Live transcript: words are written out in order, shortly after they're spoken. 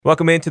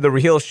Welcome into the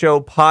Raheel Show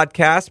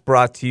podcast,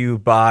 brought to you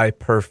by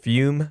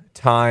Perfume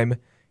Time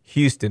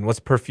Houston. What's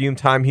Perfume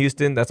Time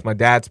Houston? That's my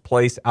dad's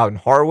place out in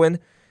Harwin,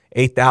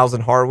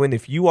 8000 Harwin.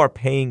 If you are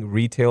paying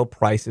retail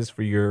prices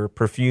for your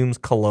perfumes,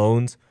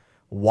 colognes,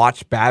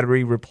 watch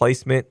battery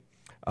replacement,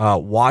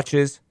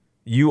 watches,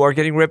 you are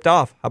getting ripped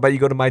off. How about you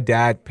go to my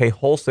dad, pay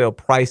wholesale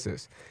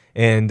prices?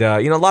 And,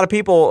 a lot of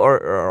people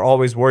are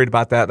always worried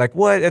about that. Like,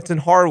 what? It's in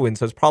Harwin,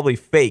 so it's probably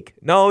fake.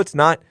 No, it's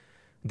not.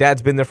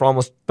 Dad's been there for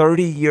almost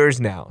 30 years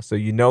now, so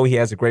you know he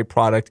has a great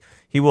product.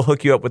 He will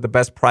hook you up with the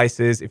best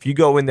prices. If you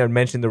go in there and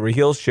mention the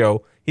Raheel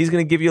Show, he's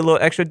going to give you a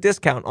little extra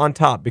discount on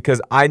top because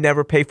I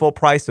never pay full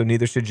price, so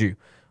neither should you.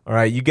 All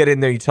right, you get in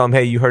there, you tell him,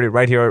 hey, you heard it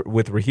right here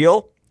with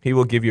Raheel. He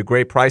will give you a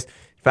great price.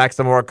 In fact,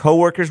 some of our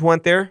coworkers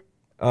went there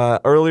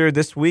earlier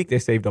this week. They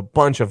saved a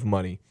bunch of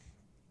money.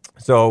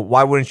 So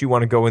why wouldn't you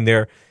want to go in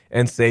there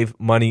and save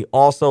money?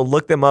 Also,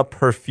 look them up,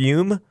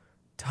 Perfume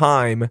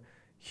Time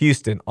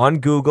Houston on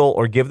Google,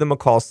 or give them a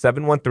call,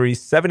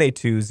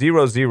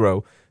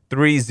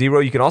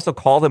 713-782-0030. You can also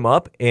call them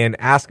up and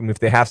ask them if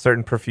they have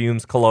certain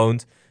perfumes,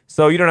 colognes,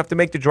 so you don't have to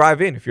make the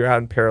drive in. If you're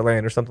out in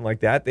Pearland or something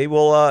like that,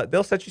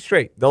 they'll set you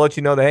straight. They'll let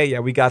you know that, hey, yeah,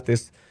 we got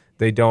this.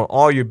 They don't,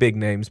 all your big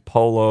names,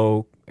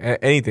 Polo,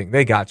 anything,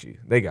 they got you.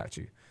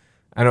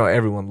 I know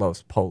everyone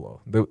loves Polo.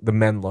 The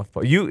men love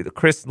Polo. You,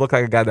 Chris, look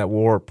like a guy that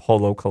wore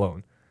Polo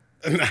cologne.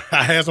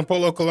 I had some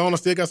Polo cologne. I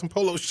still got some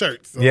Polo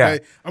shirts. Okay? Yeah.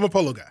 I'm a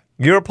Polo guy.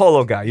 You're a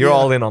Polo guy. You're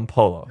all in on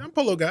Polo. I'm a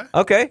Polo guy.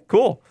 Okay,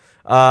 cool.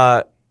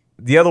 The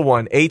other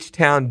one,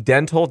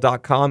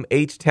 htowndental.com,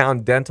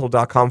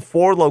 htowndental.com.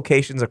 4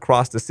 locations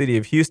across the city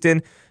of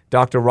Houston.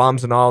 Dr.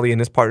 Ramzan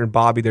and his partner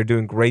Bobby, they're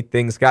doing great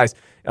things. Guys,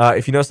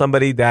 if you know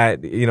somebody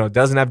that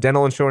doesn't have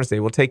dental insurance, they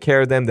will take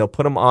care of them. They'll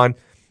put them on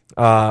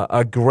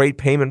a great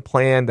payment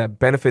plan that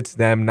benefits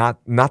them, not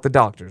the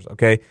doctors,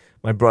 okay?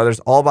 My brother's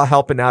all about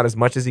helping out as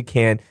much as he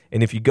can.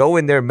 And if you go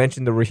in there and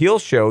mention the Raheel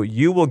Show,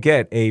 you will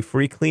get a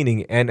free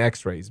cleaning and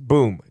x-rays.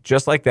 Boom.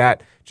 Just like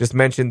that. Just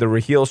mention the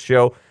Raheel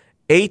Show.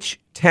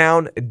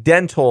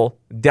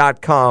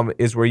 htowndental.com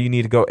is where you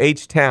need to go.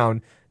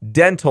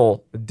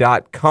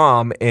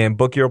 htowndental.com and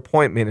book your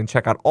appointment and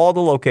check out all the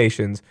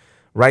locations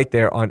right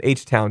there on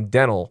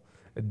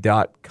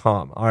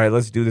htowndental.com. All right,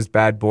 let's do this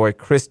bad boy.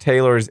 Chris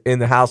Taylor is in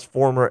the house,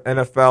 former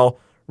NFL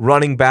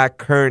running back,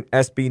 current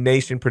SB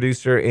Nation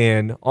producer,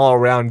 and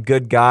all-around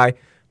good guy.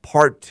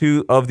 Part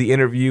 2 of the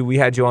interview. We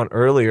had you on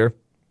earlier.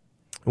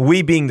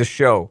 We being the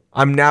show.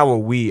 I'm now a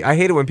we. I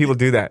hate it when people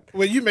do that.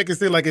 Well, you make it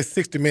seem like it's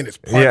 60 minutes.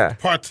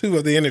 Part 2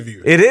 of the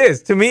interview. It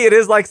is. To me, it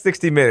is like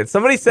 60 minutes.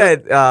 Somebody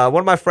said, one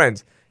of my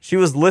friends, she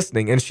was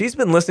listening, and she's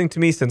been listening to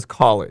me since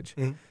college.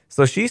 Mm-hmm.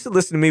 So she used to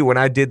listen to me when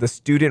I did the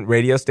student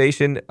radio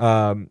station,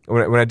 when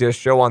I did a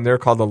show on there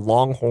called the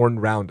Longhorn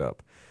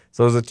Roundup.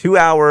 So it was a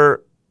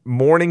 2-hour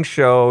morning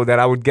show that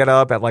I would get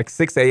up at like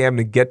 6 a.m.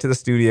 to get to the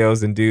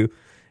studios and do,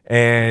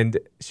 and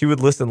she would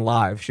listen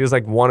live. She was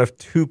like one of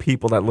 2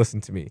 people that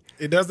listened to me.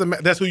 It doesn't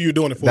matter. That's who you're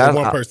doing it for,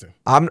 one person.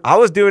 I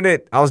was doing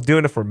it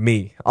for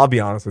me. I'll be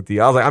honest with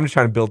you. I was like, I'm just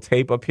trying to build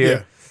tape up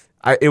here.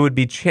 Yeah. It would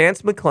be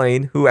Chance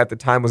McClain, who at the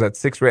time was at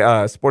Sports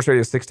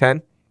Radio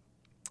 610,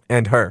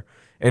 and her.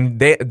 And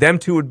them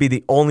 2 would be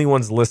the only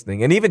ones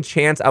listening. And even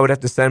Chance, I would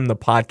have to send him the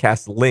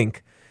podcast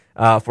link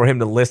for him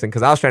to listen,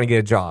 because I was trying to get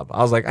a job.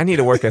 I was like, I need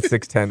to work at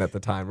 610 at the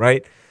time,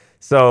 right?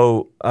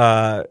 So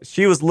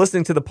she was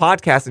listening to the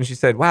podcast, and she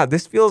said, wow,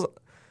 this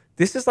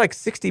is like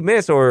 60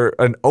 minutes or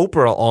an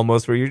Oprah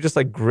almost, where you're just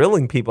like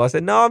grilling people. I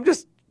said, no,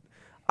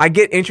 I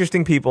get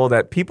interesting people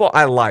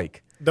I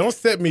like. Don't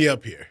set me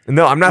up here.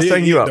 No, I'm not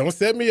setting you up. Don't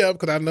set me up,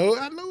 because I know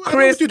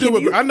Chris, what you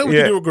do. I know what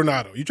you do with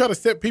Granado. You try to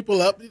set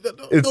people up.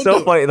 It's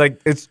so funny. Like,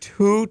 it's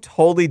 2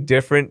 totally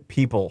different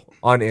people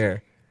on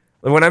air.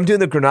 When I'm doing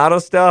the Granado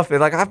stuff,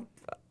 it's like I'm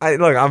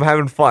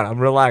having fun. I'm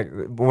relaxed.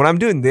 But when I'm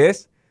doing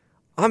this,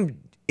 I'm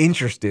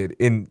interested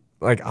in,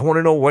 like, I want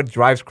to know what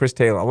drives Chris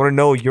Taylor. I want to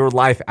know your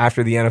life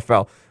after the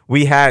NFL.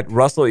 We had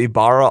Russell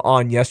Ibarra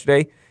on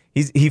yesterday.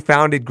 He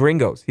founded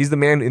Gringos. He's the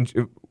man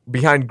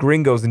behind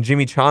Gringos and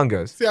Jimmy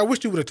Changas. See, I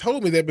wish you would have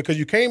told me that, because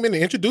you came in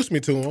and introduced me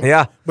to him.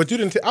 Yeah. But you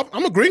didn't.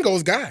 I'm a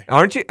Gringos guy.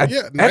 Aren't you?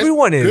 Yeah.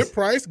 Everyone is. Good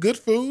price, good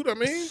food. I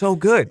mean. So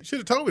good. You should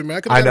have told me,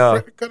 man. I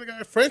know. Could have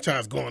got a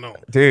franchise going on.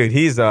 Dude,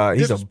 he's a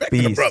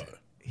beast. Brother.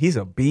 He's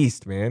a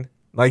beast, man.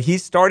 Like, he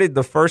started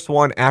the first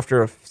one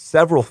after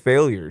several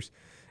failures,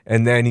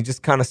 and then he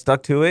just kind of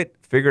stuck to it,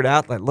 figured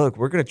out, like, look,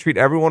 we're going to treat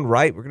everyone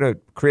right. We're going to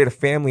create a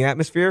family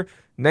atmosphere.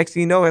 Next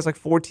thing you know, he has like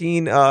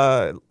 14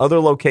 other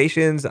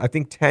locations, I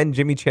think 10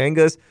 Jimmy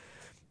Changas.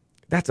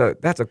 That's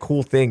a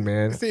cool thing,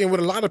 man. See, and with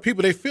a lot of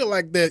people, they feel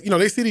like that,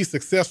 they see these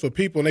successful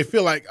people and they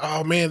feel like,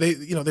 oh man,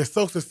 they're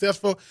so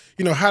successful.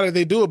 How did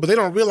they do it? But they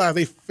don't realize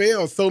they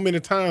failed so many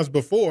times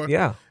before.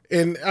 Yeah.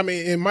 And I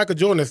mean, and Michael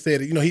Jordan has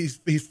said it,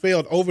 he's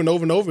failed over and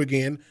over and over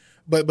again.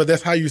 But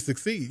that's how you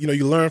succeed.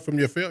 You learn from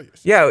your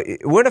failures. Yeah,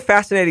 we're in a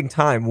fascinating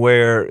time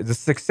where the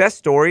success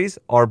stories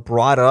are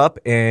brought up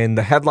and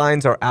the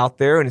headlines are out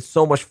there, and it's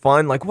so much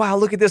fun. Like, wow,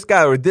 look at this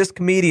guy or this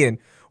comedian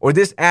or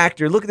this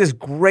actor. Look at this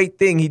great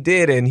thing he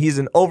did, and he's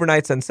an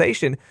overnight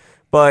sensation.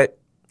 But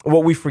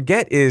what we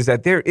forget is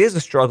that there is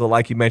a struggle,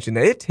 like you mentioned,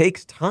 that it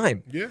takes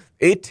time. Yeah.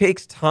 It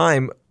takes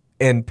time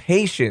and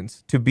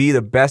patience to be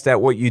the best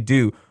at what you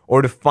do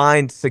or to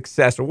find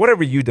success or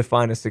whatever you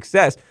define as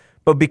success.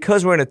 But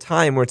because we're in a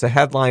time where it's a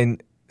headline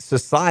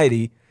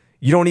society,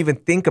 you don't even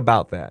think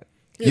about that.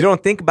 Yeah. You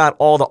don't think about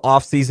all the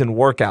off-season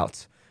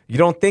workouts. You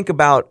don't think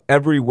about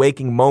every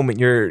waking moment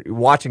you're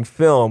watching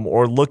film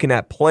or looking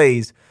at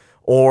plays,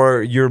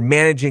 or you're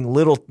managing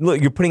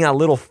you're putting out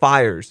little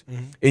fires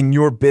in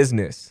your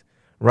business,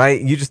 right?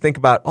 You just think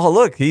about, oh,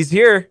 look, he's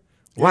here.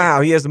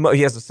 Wow, he has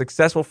a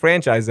successful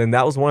franchise. And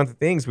that was one of the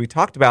things we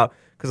talked about,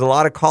 because a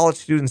lot of college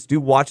students do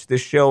watch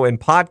this show and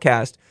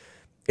podcast,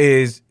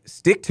 is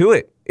stick to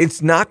it.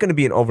 It's not going to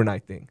be an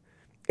overnight thing.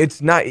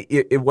 It's not,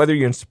 whether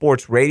you're in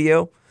sports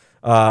radio,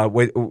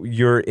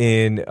 you're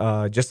in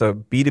just a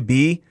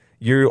B2B,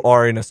 you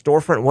are in a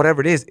storefront,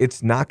 whatever it is,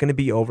 it's not going to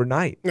be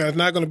overnight. No, it's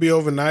not going to be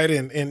overnight.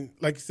 And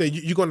like you said,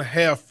 you're going to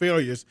have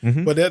failures,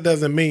 but that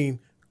doesn't mean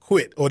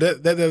quit, or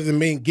that doesn't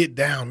mean get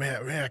down,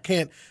 man. I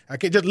can't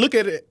just look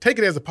at it, take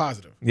it as a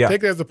positive. Yeah.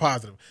 Take it as a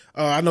positive.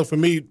 I know for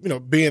me,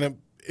 being an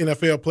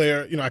NFL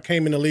player, I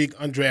came in the league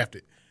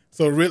undrafted.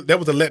 So that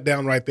was a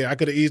letdown right there. I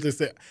could have easily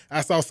said,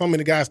 I saw so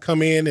many guys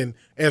come in and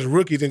as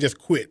rookies and just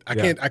quit.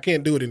 I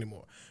can't do it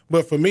anymore.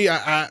 But for me,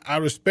 I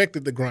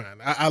respected the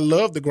grind. I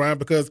loved the grind,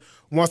 because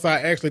once I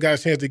actually got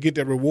a chance to get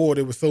that reward,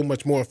 it was so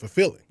much more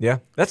fulfilling. Yeah,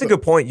 that's a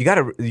good point. You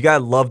gotta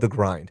love the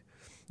grind.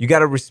 You got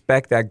to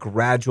respect that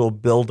gradual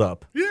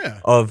buildup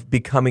of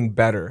becoming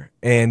better.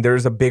 And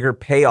there's a bigger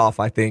payoff,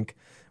 I think,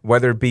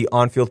 whether it be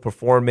on-field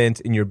performance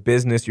in your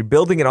business. You're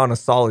building it on a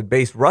solid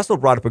base. Russell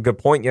brought up a good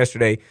point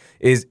yesterday,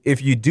 is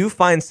if you do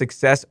find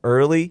success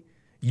early,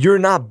 you're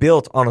not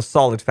built on a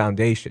solid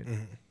foundation.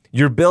 Mm-hmm.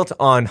 You're built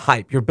on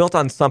hype. You're built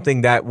on something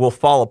that will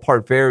fall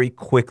apart very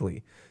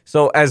quickly.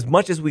 So as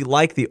much as we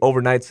like the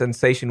overnight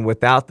sensation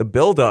without the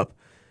buildup,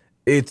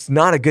 it's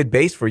not a good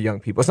base for young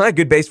people. It's not a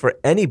good base for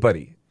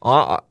anybody.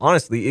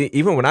 Honestly,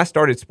 even when I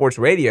started sports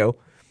radio,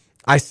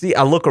 I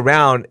look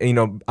around,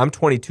 and, I'm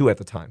 22 at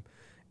the time.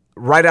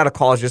 Right out of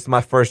college, this is my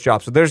first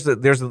job. So there's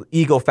an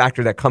ego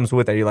factor that comes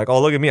with it. You're like,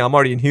 oh, look at me, I'm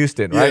already in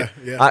Houston, right?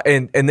 Yeah.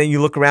 And then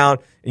you look around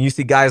and you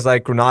see guys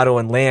like Granado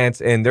and Lance,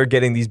 and they're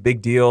getting these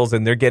big deals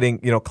and they're getting,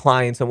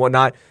 clients and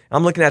whatnot.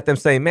 I'm looking at them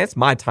saying, man, it's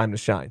my time to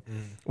shine.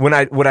 What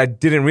I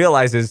didn't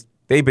realize is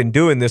they've been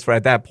doing this for,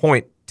 at that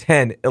point,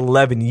 10,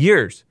 11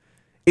 years.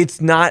 It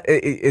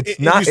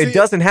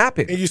doesn't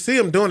happen. And you see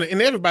them doing it.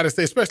 And everybody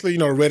say, especially,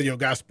 radio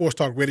guys, sports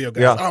talk radio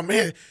guys, oh,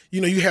 man,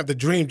 you have the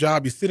dream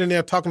job. You're sitting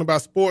there talking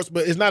about sports,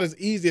 but it's not as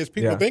easy as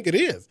people think it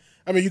is.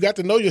 I mean, you got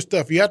to know your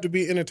stuff. You have to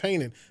be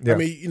entertaining. Yeah. I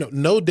mean,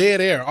 no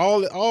dead air,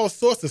 all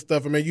sorts of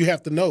stuff. I mean, you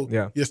have to know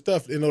your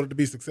stuff in order to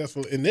be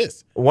successful in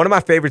this. One of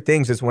my favorite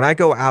things is when I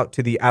go out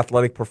to the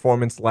Athletic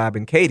Performance Lab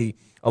in Katy,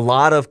 a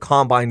lot of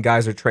combine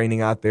guys are training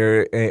out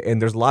there,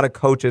 and there's a lot of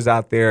coaches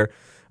out there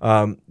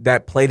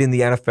that played in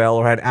the NFL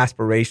or had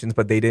aspirations,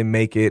 but they didn't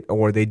make it,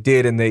 or they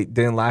did and they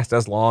didn't last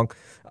as long.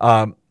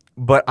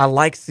 But I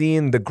like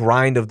seeing the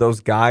grind of those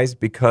guys,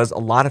 because a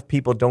lot of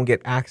people don't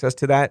get access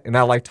to that. And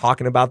I like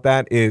talking about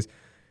that is,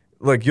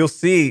 look, you'll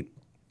see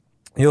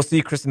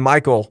Christian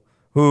Michael,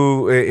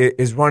 who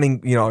is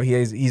running,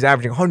 he's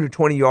averaging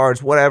 120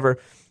 yards, whatever.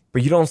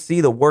 But you don't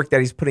see the work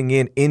that he's putting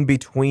in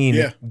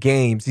between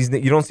games.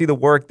 You don't see the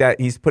work that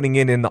he's putting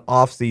in the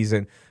off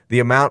season. The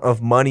amount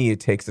of money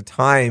it takes, the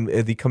time,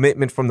 the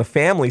commitment from the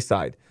family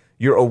side.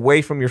 You're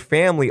away from your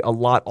family a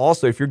lot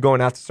also if you're going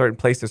out to certain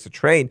places to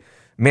train.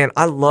 Man,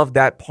 I love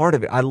that part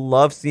of it. I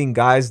love seeing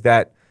guys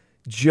that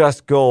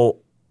just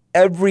go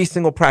every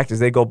single practice,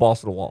 they go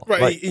balls to the wall.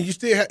 Right, and you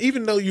still have,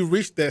 even though you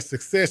reach that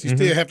success, you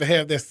still have to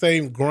have that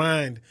same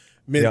grind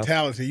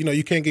mentality.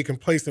 You can't get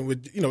complacent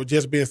with,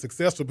 just being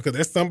successful, because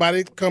there's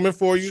somebody coming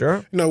for you,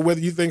 sure.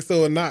 Whether you think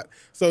so or not.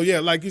 So, yeah,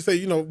 like you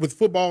say, with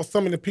football,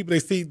 some of the people, they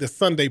see the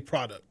Sunday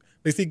product.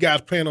 They see guys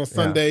playing on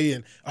Sunday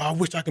and, I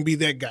wish I can be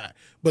that guy.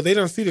 But they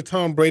don't see the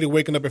Tom Brady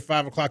waking up at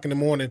 5 o'clock in the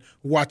morning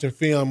watching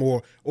film,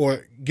 or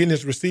getting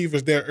his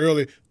receivers there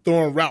early,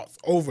 throwing routes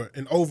over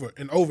and over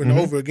and over and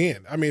over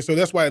again. I mean, so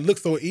that's why it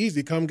looks so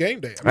easy come game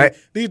day. I mean,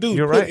 these dudes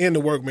put in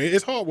the work, man.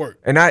 It's hard work.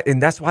 And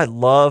that's why I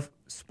love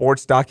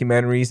sports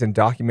documentaries and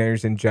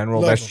documentaries in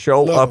general that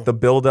show up the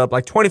build-up.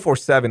 Like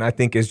 24/7, I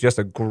think, is just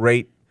a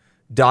great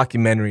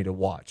documentary to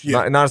watch.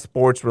 Yeah. Not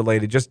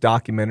sports-related, just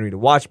documentary to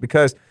watch,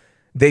 because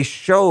they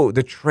show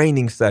the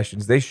training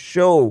sessions. They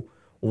show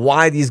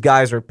why these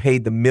guys are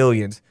paid the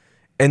millions.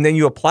 And then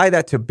you apply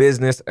that to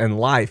business and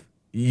life.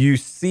 You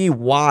see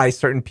why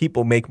certain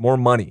people make more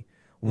money,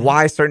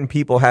 why certain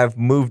people have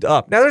moved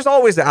up. Now, there's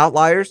always the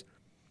outliers.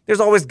 There's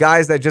always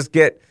guys that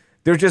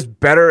they're just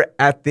better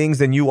at things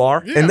than you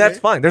are. And that's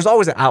fine. There's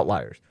always the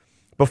outliers.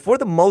 But for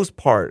the most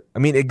part,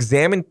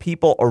 examine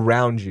people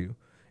around you.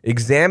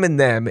 Examine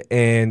them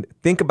and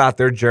think about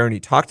their journey.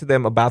 Talk to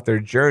them about their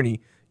journey.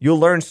 You'll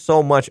learn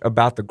so much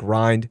about the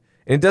grind.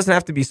 And it doesn't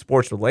have to be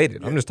sports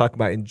related. I'm just talking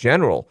about in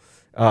general,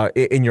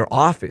 in your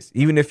office.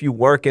 Even if you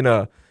work in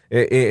a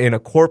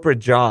corporate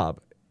job,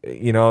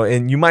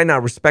 and you might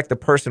not respect the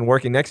person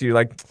working next to you.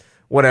 Like,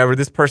 whatever,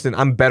 this person,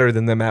 I'm better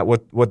than them at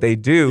what they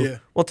do. Yeah.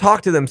 Well,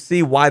 talk to them,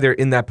 see why they're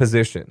in that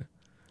position.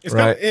 It's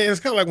right.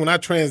 It's kind of like when I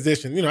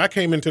transitioned. I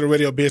came into the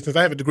radio business.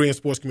 I have a degree in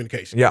sports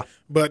communication. Yeah.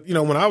 But,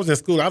 when I was in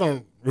school, I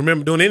don't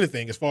remember doing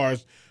anything as far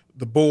as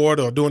the board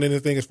or doing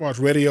anything as far as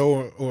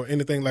radio or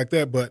anything like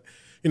that. But,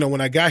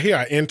 when I got here,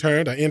 I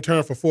interned. I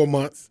interned for 4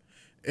 months.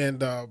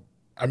 And I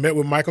met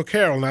with Michael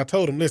Carroll, and I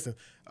told him, listen,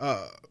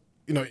 I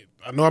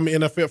know I'm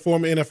an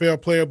former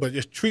NFL player, but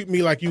just treat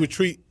me like you would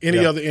treat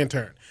any other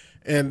intern.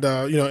 And,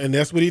 and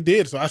that's what he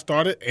did. So I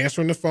started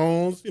answering the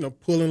phones,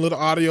 pulling a little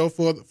audio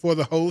for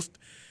the host.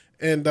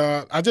 And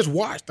I just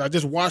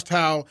watched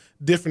how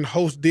different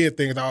hosts did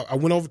things. I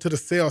went over to the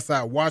sales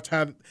side, watched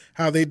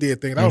how they did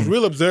things. I was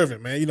real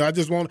observant, man.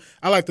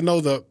 I like to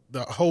know the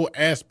whole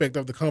aspect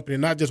of the company,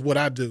 not just what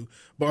I do,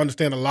 but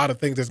understand a lot of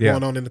things that's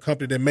going on in the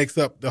company that makes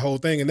up the whole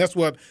thing. And that's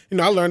what,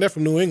 I learned that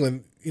from New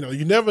England.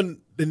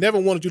 They never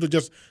wanted you to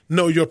just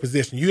know your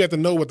position. You have to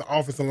know what the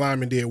offensive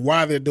lineman did,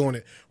 why they're doing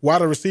it, why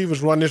the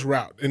receivers run this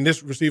route, and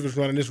this receiver's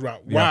running this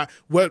route. Why,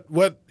 what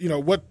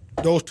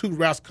those two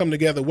routes come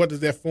together, what does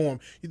that form?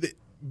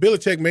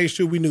 Belichick made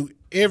sure we knew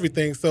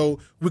everything so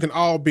we can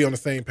all be on the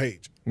same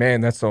page.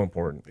 Man, that's so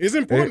important. It's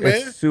important, man.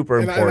 It's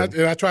super important.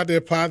 And I tried to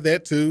apply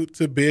that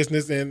to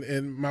business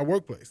and my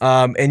workplace.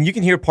 And you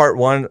can hear part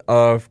one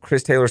of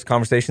Chris Taylor's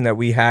conversation that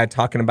we had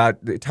talking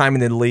about the time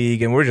in the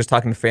league, and we were just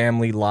talking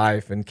family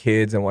life and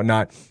kids and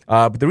whatnot.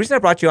 But the reason I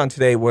brought you on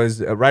today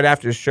was right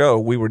after the show,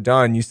 we were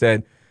done. You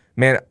said,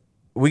 man,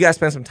 we got to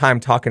spend some time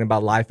talking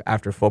about life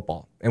after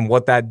football and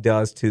what that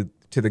does to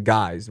the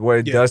guys, what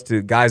it does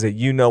to guys that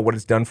what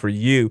it's done for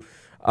you.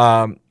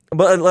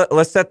 But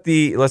let's set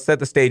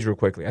the stage real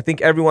quickly. I think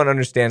everyone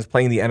understands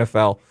playing the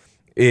NFL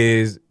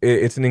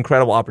it's an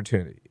incredible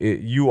opportunity.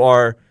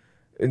 You're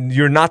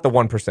not the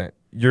 1%.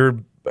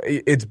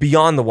 It's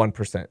beyond the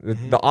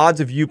 1%. The odds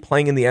of you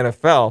playing in the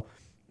NFL,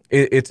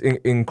 it's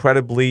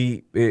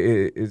incredibly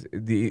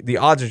the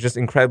odds are just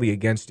incredibly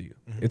against you.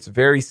 It's a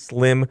very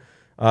slim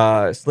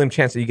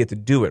chance that you get to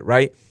do it,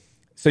 right?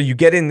 So you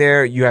get in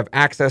there, you have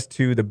access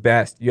to the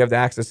best. You have the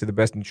access to the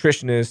best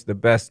nutritionists, the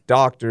best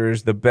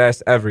doctors, the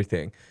best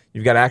everything.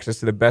 You've got access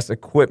to the best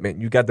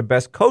equipment. You've got the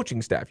best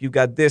coaching staff. You've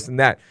got this and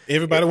that.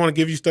 Everybody want to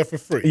give you stuff for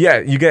free. Yeah,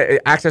 you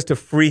get access to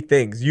free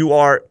things. You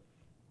are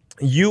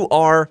in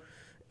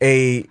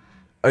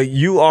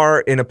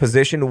a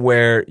position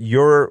where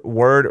your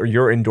word or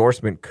your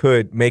endorsement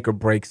could make or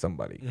break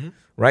somebody,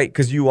 right?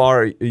 Because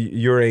you're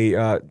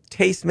a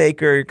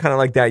tastemaker, kind of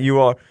like that.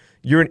 You're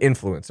an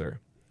influencer.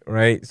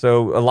 Right,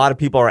 so a lot of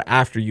people are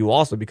after you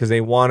also because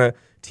they want to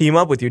team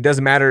up with you. It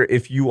doesn't matter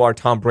if you are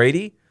Tom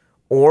Brady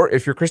or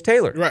if you're Chris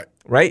Taylor.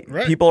 Right.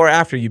 People are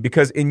after you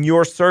because in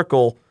your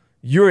circle,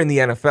 you're in the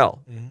NFL.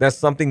 That's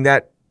something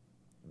that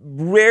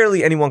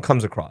rarely anyone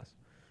comes across.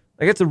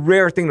 Like it's a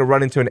rare thing to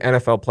run into an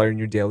NFL player on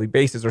your daily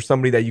basis or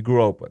somebody that you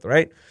grew up with,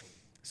 right?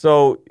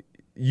 So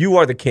you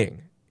are the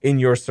king in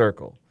your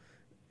circle.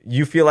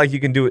 You feel like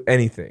you can do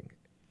anything.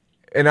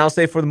 And I'll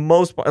say for the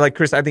most part, like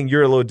Chris, I think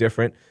you're a little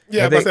different.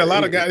 Yeah, but a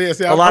lot of guys.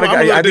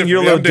 I think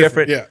you're a little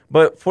different. Yeah.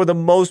 But for the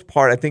most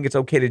part, I think it's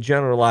okay to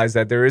generalize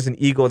that there is an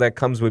ego that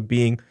comes with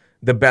being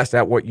the best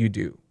at what you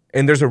do.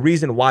 And there's a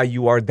reason why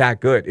you are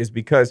that good is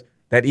because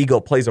that ego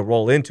plays a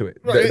role into it.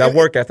 Right. That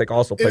work ethic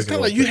also plays a role. It's kind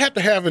of like you have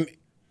to have an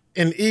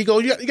ego.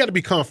 You got to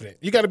be confident.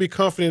 You got to be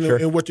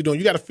confident in what you're doing.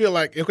 You got to feel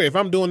like, okay, if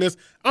I'm doing this,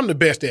 I'm the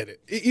best at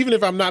it. Even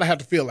if I'm not, I have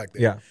to feel like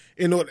that. Yeah.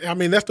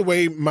 That's the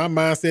way my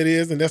mindset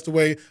is, and that's the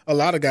way a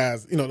lot of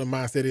guys, the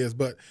mindset is.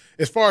 But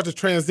as far as the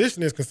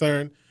transition is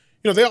concerned,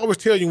 they always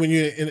tell you when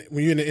you're in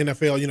the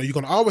NFL, you're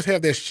going to always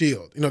have that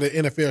shield, the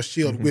NFL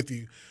shield with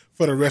you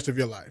for the rest of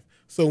your life.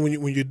 So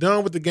when you're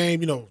done with the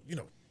game, the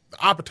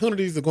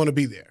opportunities are going to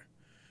be there.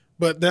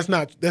 But that's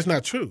not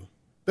true.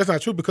 That's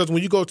not true because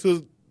when you go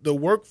to the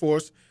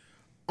workforce,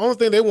 only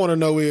thing they want to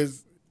know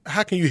is,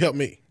 how can you help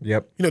me?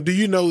 Yep. Do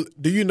you know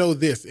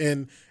this?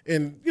 And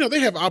they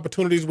have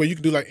opportunities where you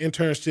can do like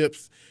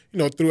internships,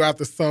 throughout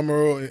the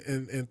summer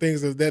and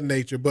things of that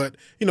nature. But,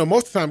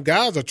 most of the time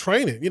guys are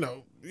training,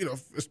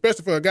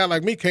 especially for a guy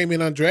like me came in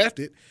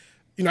undrafted.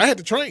 I had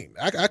to train.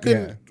 I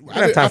couldn't. Yeah.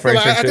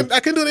 I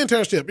couldn't do an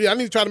internship. Yeah, I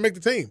need to try to make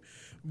the team.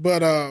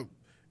 But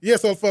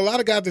so for a lot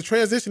of guys, the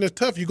transition is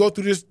tough. You go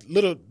through this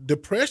little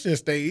depression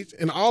stage,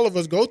 and all of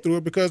us go through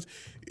it because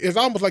it's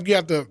almost like you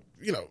have to,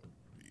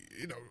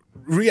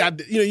 your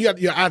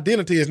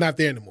identity is not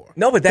there anymore.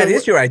 No, but that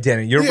is your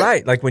identity. You're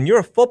right. Like when you're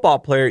a football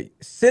player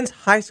since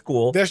high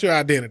school, that's your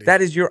identity.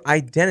 That is your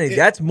identity.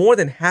 That's more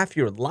than half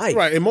your life.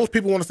 Right. And most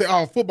people want to say,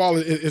 "Oh, football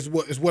is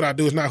what I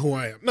do. It's not who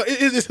I am." No,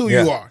 it's who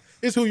you are.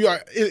 It's who you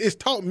are. It's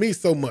taught me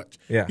so much.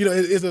 Yeah.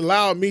 It's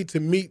allowed me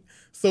to meet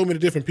so many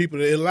different people.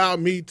 It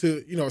allowed me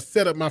to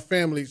set up my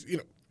families.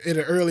 At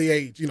an early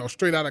age,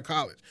 straight out of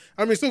college.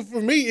 So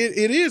for me,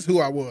 it is who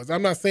I was.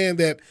 I'm not saying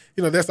that,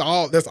 that's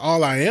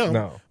all I am.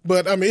 No.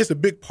 But, it's a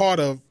big part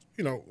of,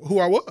 who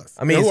I was.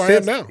 Who I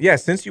am now. Yeah,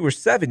 since you were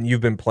 7, you've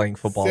been playing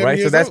football, right?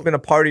 So that's been a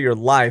part of your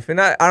life. And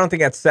I don't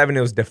think at 7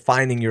 it was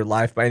defining your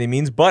life by any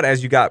means. But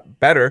as you got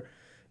better,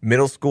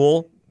 middle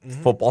school,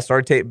 football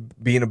started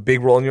being a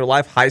big role in your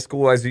life. High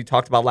school, as we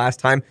talked about last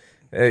time,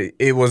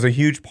 it was a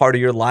huge part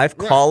of your life.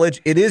 Right.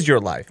 College, it is your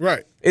life.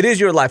 Right. It is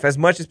your life. As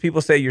much as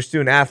people say you're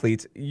student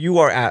athletes,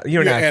 you're an athlete.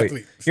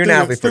 You're an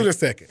athlete. Student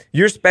second.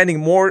 You're spending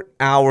more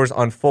hours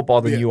on football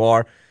than you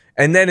are.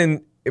 And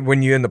then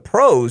when you're in the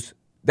pros,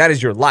 that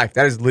is your life.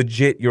 That is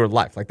legit your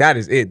life. Like, that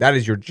is it. That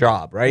is your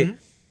job, right? Mm-hmm.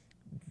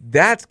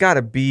 That's got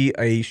to be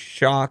a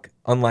shock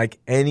unlike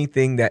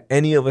anything that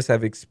any of us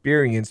have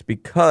experienced,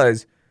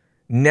 because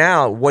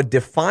now what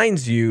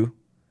defines you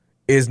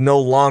is no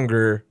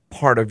longer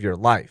part of your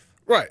life.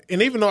 Right.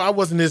 And even though I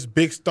wasn't this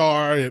big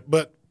star,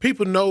 but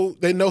people know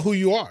who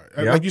you are.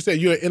 Yeah. Like you said,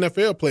 you're an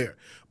NFL player.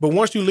 But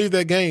once you leave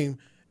that game,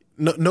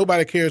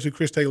 nobody cares who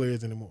Chris Taylor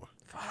is anymore.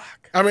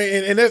 Fuck. I mean,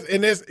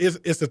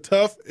 it's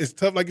tough,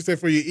 like you said,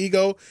 for your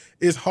ego.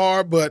 It's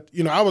hard, but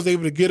I was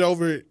able to get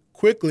over it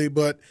quickly.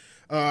 But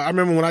I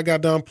remember when I got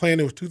done playing,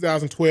 it was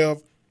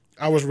 2012.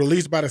 I was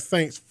released by the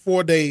Saints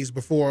 4 days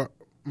before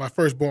my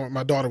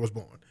daughter was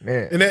born.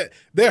 Man. And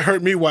that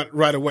hurt me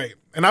right away.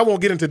 And I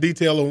won't get into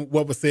detail on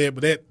what was said,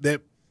 but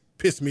that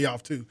pissed me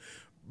off too,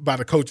 by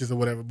the coaches or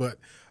whatever. But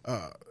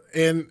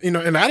and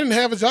I didn't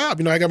have a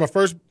job. I got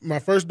my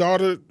first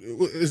daughter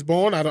is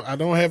born. I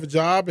don't have a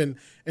job, and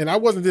I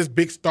wasn't this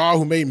big star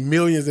who made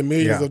millions and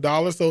millions of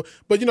dollars. So,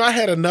 but I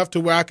had enough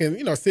to where I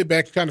can sit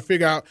back and kind of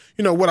figure out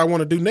what I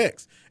want to do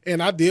next.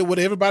 And I did what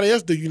everybody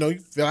else do. You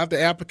fill out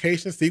the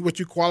application, see what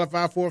you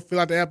qualify for,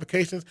 fill out the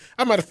applications.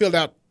 I might have filled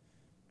out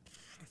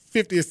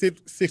 50 or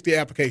 60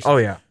 applications. Oh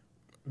yeah.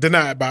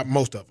 Denied by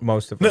most of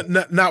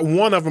them. Not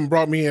one of them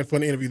brought me in for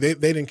an interview. They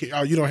didn't care.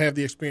 Oh, you don't have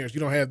the experience. You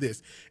don't have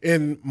this.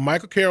 And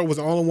Michael Carroll was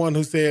the only one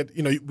who said,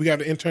 we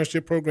got an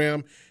internship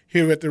program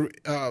here at the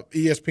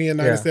ESPN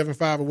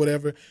 97.5 or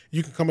whatever.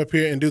 You can come up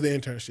here and do the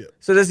internship.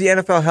 So does the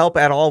NFL help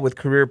at all with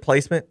career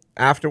placement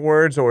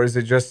afterwards, or is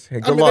it just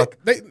good luck?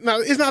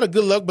 It's not a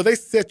good luck, but they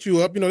set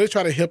you up. They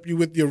try to help you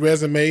with your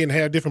resume and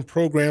have different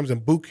programs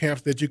and boot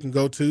camps that you can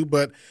go to.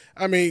 But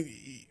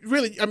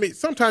really,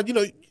 sometimes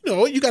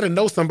you got to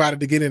know somebody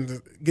to get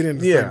into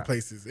certain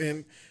places,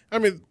 and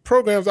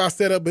programs are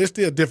set up, but it's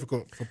still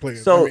difficult for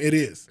players. So it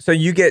is. So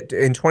you get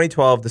in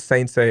 2012, the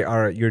Saints say,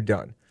 "All right, you're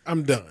done.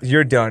 I'm done.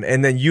 You're done,"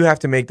 and then you have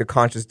to make the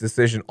conscious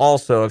decision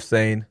also of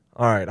saying,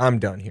 "All right, I'm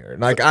done here.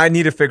 Like, I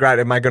need to figure out,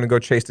 am I going to go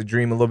chase the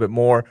dream a little bit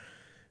more?"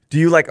 Do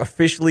you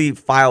officially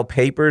file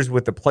papers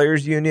with the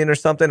players union or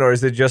something, or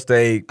is it just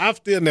I've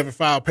still never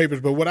filed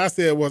papers, but what I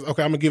said was,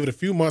 okay, I'm gonna give it a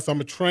few months. I'm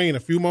gonna train a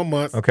few more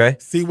months. Okay.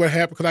 See what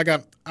happens,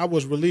 because I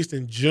was released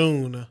in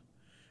June.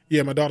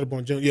 Yeah, my daughter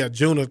born June. Yeah,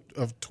 June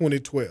of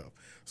 2012.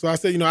 So I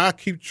said, I'll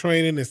keep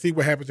training and see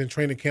what happens in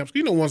training camps.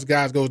 Once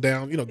guys go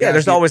down,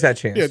 there's always that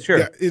chance. Yeah, sure.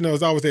 Yeah,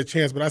 there's always that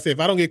chance. But I said, if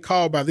I don't get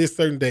called by this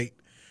certain date,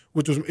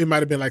 it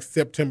might have been like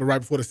September, right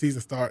before the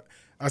season start,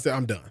 I said,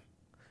 I'm done.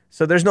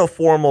 So there's no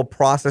formal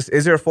process.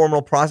 Is there a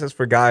formal process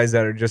for guys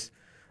that are just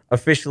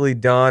officially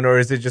done, or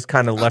is it just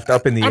kind of left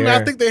up in the air?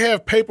 I think they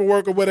have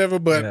paperwork or whatever,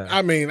 but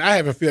I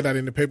haven't filled out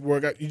any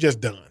paperwork. You're just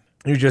done.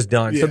 You're just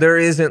done. Yeah. So there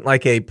isn't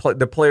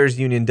the players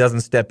union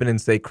doesn't step in and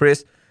say,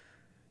 "Chris,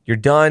 you're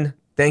done.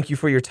 Thank you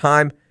for your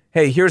time.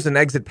 Hey, here's an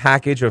exit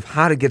package of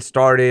how to get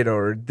started,"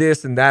 or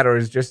this and that, or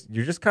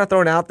you're just kind of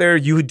throwing it out there.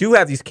 You do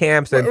have these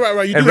camps and,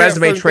 and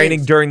resume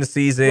training during the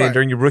season,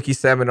 during your rookie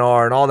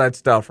seminar and all that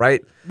stuff,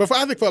 right? But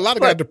I think for a lot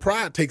of guys, the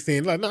pride takes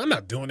in. Like, no, I'm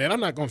not doing that. I'm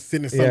not going to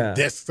sit in some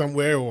desk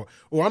somewhere, or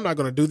I'm not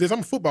going to do this.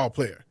 I'm a football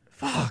player.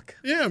 Fuck.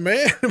 Yeah,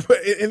 man.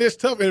 And it's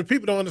tough. And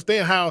people don't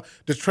understand how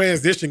the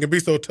transition can be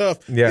so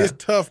tough. Yeah. It's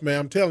tough, man.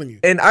 I'm telling you.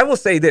 And I will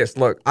say this.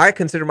 Look, I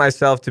consider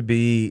myself to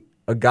be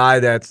a guy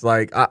that's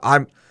like,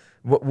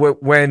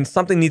 when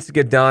something needs to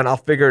get done, I'll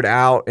figure it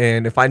out.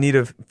 And if I need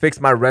to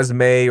fix my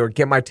resume or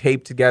get my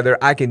tape together,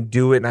 I can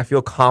do it. And I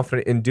feel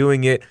confident in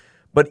doing it.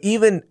 But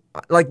even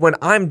when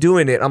I'm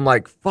doing it, I'm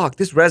like, fuck,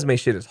 this resume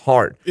shit is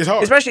hard. It's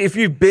hard. Especially if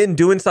you've been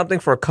doing something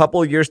for a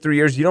couple of years, 3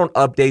 years, you don't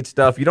update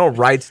stuff, you don't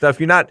write stuff,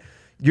 you're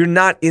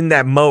not in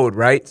that mode,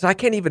 right? So I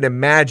can't even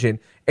imagine.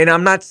 And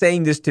I'm not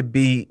saying this to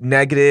be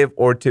negative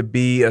or to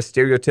be a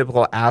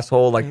stereotypical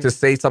asshole, to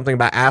say something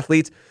about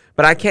athletes,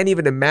 but I can't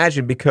even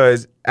imagine,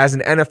 because as an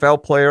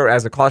NFL player,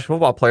 as a college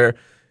football player,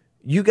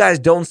 you guys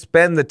don't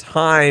spend the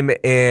time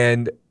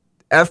and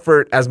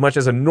effort as much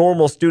as a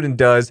normal student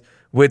does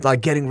with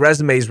getting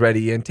resumes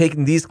ready and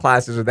taking these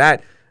classes or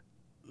that.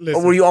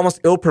 Listen, were you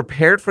almost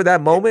ill-prepared for that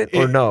moment,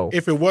 or no?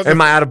 If it wasn't,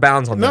 am I out of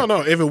bounds on that?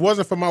 No. If it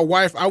wasn't for my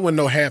wife, I wouldn't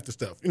know half the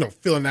stuff.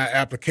 Filling out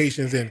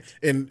applications and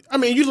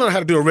you learn how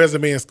to do a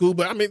resume in school,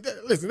 but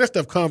listen, that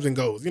stuff comes and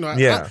goes.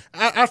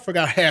 I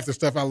forgot half the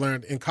stuff I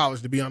learned in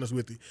college, to be honest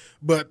with you.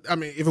 But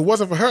if it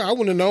wasn't for her, I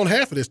wouldn't have known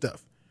half of this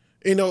stuff.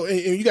 And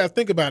you got to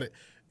think about it.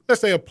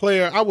 Let's say a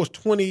player, I was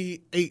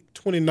 28,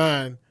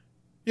 29.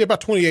 Yeah,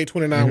 about 28,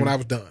 29 when I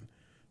was done.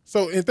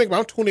 So, and think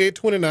about, I'm 28,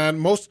 29.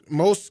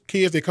 Most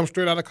kids, they come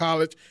straight out of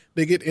college,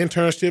 they get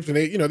internships,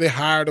 and they're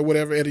hired or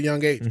whatever at a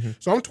young age. Mm-hmm.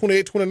 So I'm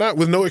 28, 29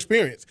 with no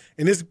experience.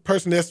 And this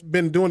person that's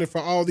been doing it for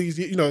all these,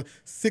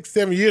 6,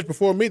 7 years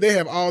before me, they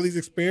have all these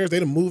experience. They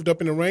done moved up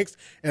in the ranks,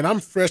 and I'm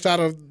fresh out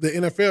of the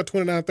NFL,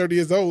 29, 30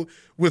 years old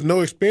with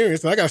no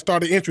experience, and I got to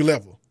start at entry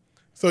level.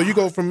 So you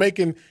go from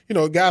making,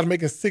 guys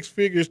making six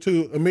figures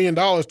to $1 million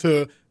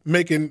to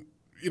making,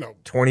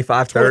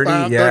 25, 30,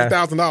 yeah.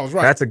 $30,000,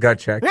 right? That's a gut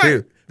check, right.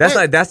 too.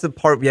 That's the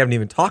part we haven't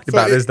even talked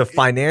about is the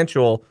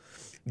financial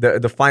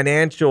the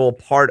financial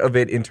part of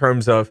it in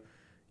terms of,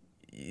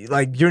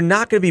 like, you're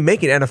not going to be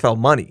making NFL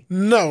money.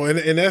 No,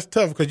 and that's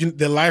tough because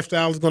the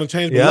lifestyle is going to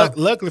change. Yeah. But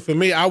luckily for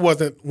me, I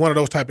wasn't one of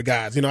those type of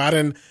guys. I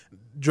didn't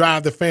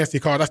drive the fancy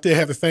cars. I still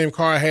have the same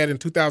car I had in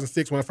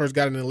 2006 when I first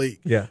got in the league.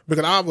 Yeah.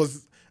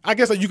 Because I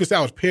guess you could say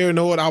I was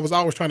paranoid. I was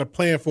always trying to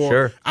plan for,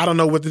 sure. I don't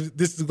know whether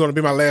this is going to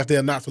be my last day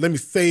or not, so let me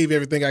save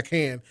everything I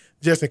can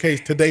just in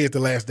case today is the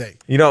last day.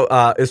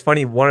 It's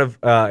funny, one of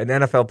an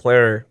NFL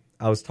player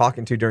I was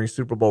talking to during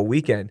Super Bowl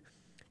weekend,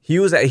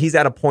 he's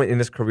at a point in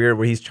his career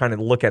where he's trying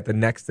to look at the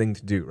next thing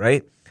to do,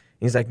 right? And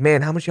he's like,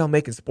 man, how much y'all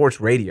make in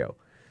sports radio?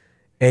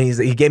 And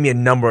he gave me a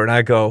number, and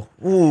I go,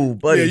 ooh,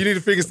 buddy. Yeah, you need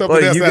to figure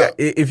something else out.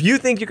 If you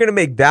think you're going to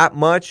make that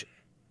much,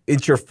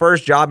 it's your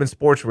first job in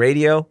sports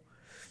radio,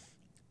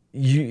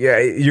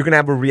 you're going to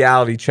have a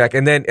reality check.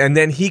 And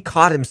then he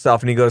caught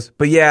himself, and he goes,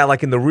 but yeah,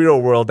 like in the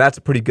real world, that's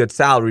a pretty good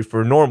salary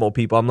for normal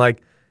people. I'm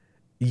like,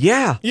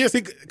 yeah. Yes,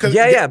 because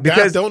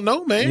guys don't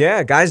know, man.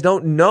 Yeah, guys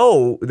don't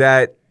know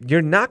that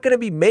you're not going to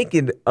be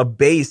making a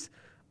base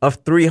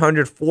of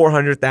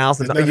 $300,000,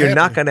 $400,000. You're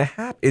not going to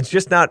happen. It's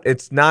just not.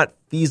 It's not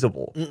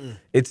feasible. Mm-mm.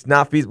 It's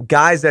not feasible.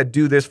 Guys that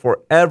do this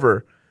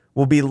forever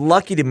will be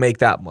lucky to make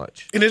that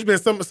much. And there's been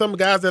some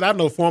guys that I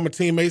know, former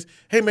teammates.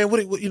 Hey, man,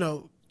 what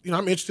I'm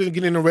interested in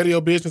getting in the radio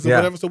business or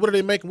whatever. So what are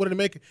they making? What are they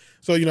making?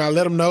 So I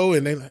let them know,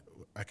 and they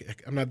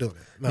like, I'm not doing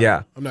that. No,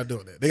 yeah, I'm not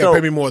doing that. They got to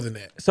pay me more than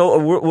that. So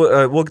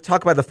we'll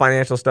talk about the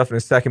financial stuff in a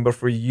second. But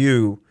for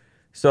you,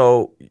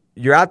 so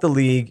you're at the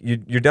league,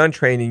 you're done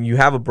training, you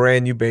have a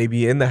brand new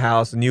baby in the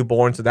house, a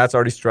newborn, so that's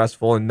already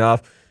stressful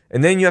enough.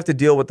 And then you have to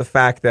deal with the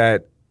fact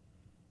that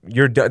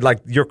you're done, like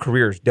your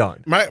career's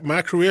done.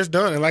 My career's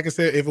done, and like I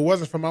said, if it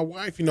wasn't for my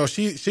wife,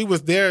 she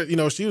was there.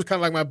 She was kind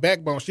of like my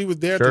backbone. She was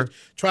there to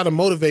try to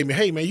motivate me.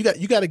 Hey, man, you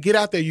got to get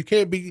out there. You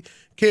can't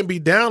be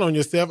down on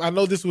yourself. I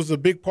know this was a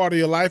big part of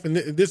your life, and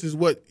this is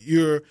what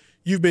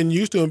you've been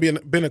used to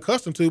and been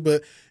accustomed to.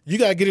 But you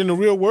got to get in the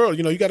real world.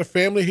 You got a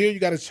family here. You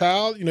got a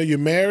child. You're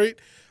married.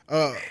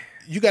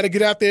 You got to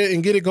get out there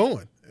and get it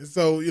going.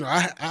 So,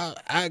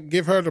 I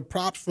give her the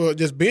props for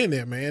just being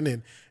there,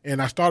 man. And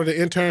I started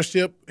an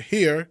internship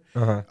here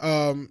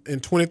in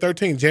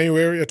 2013,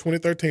 January of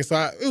 2013.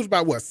 So it was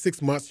about,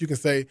 6 months, you can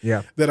say,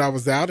 that I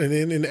was out. And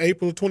then in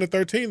April of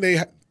 2013,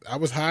 I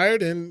was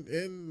hired,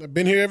 and I've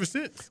been here ever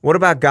since. What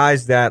about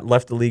guys that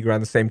left the league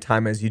around the same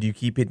time as you? Do you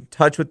keep in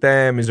touch with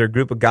them? Is there a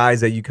group of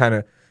guys that you kind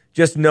of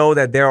just know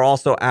that they're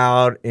also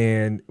out,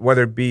 and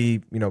whether it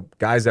be,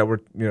 guys that were,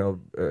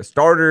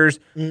 starters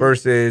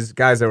versus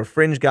guys that were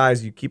fringe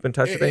guys, you keep in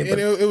touch with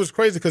anybody? And it was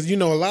crazy because, a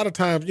lot of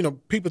times,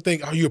 people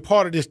think, oh, you're a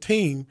part of this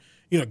team.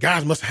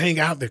 Guys must hang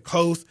out, they're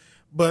close.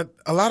 But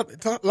a lot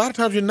of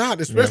times you're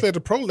not, especially at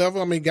the pro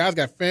level. I mean, guys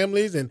got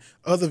families and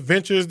other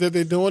ventures that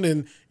they're doing,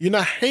 and you're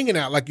not hanging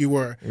out like you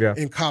were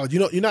in college.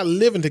 You're not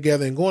living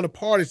together and going to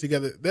parties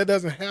together. That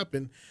doesn't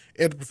happen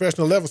at the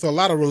professional level. So a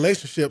lot of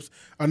relationships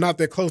are not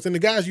that close. And the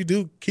guys you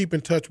do keep in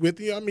touch with,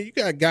 I mean, you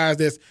got guys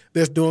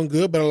that's doing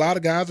good, but a lot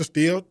of guys are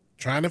still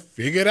trying to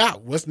figure it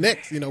out. What's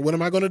next? What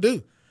am I going to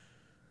do?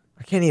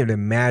 I can't even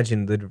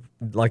imagine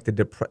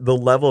the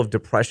level of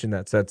depression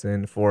that sets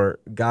in for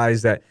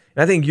guys that.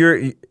 And I think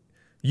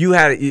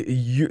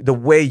the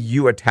way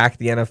you attack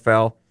the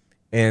NFL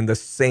and the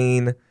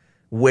sane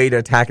way to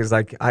attack is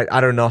like, I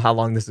don't know how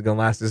long this is going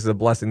to last. This is a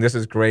blessing. This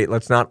is great.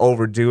 Let's not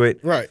overdo it.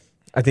 Right.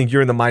 I think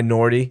you're in the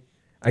minority.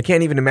 I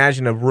can't even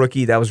imagine a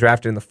rookie that was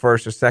drafted in the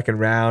first or second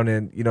round,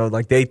 and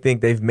they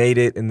think they've made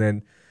it, and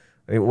then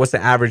what's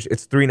the average?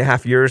 It's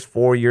 3.5 years,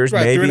 4 years,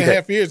 right, maybe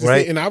 3.5 years,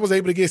 right? And I was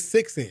able to get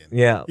 6 in.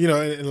 Yeah,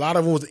 and a lot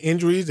of them was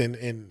injuries, and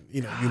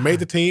you made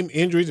the team,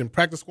 injuries and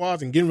practice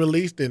squads, and getting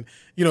released. And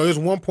there's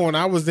one point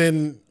I was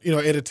in,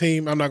 at a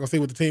team. I'm not gonna say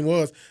what the team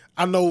was.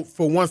 I know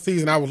for one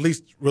season I was at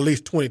least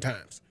released 20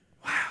 times.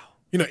 Wow.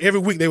 Every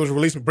week they was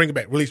releasing, bring it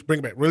back, release, bring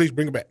it back, release,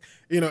 bring it back.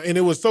 And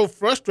it was so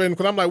frustrating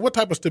because I'm like, what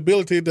type of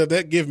stability does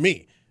that give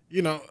me?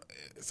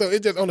 So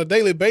it just on a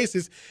daily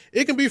basis,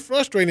 it can be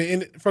frustrating.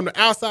 And from the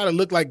outside, it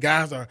looked like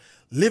guys are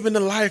living the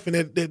life and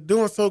they're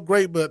doing so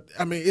great. But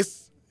I mean,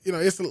 it's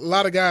a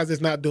lot of guys that's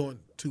not doing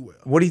too well.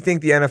 What do you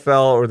think the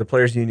NFL or the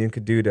Players Union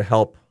could do to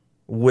help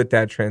with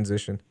that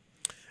transition?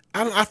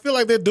 I feel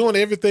like they're doing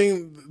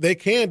everything they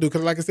can do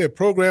because, like I said,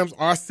 programs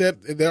are set.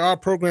 There are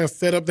programs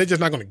set up. They're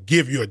just not going to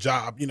give you a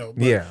job,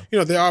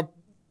 But, there are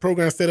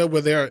programs set up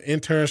where there are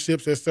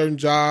internships at certain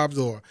jobs,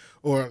 or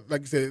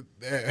like you said,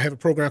 they have a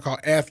program called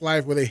Ath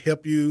Life where they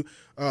help you.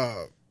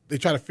 they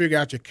try to figure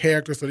out your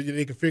character so that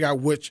they can figure out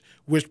which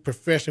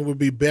profession would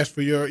be best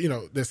for your,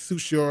 that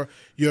suits your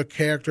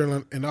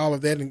character and all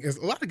of that. And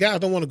a lot of guys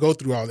don't want to go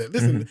through all that.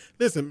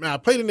 Listen, I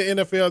played in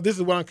the NFL. This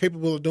is what I'm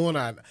capable of doing.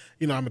 I'm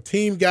a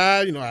team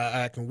guy.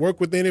 I can work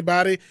with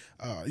anybody.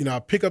 I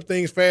pick up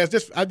things fast.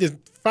 I just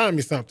find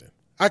me something.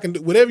 I can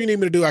do whatever you need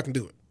me to do. I can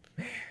do it.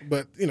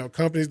 But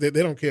companies they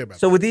don't care about.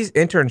 So with these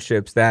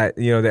internships that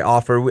they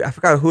offer, I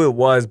forgot who it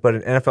was, but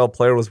an NFL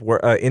player was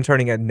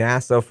interning at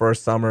NASA for a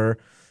summer.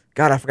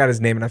 God, I forgot his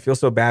name, and I feel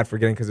so bad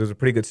forgetting because it was a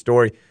pretty good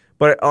story.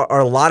 But are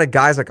a lot of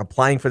guys like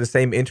applying for the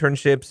same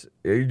internships?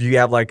 Do you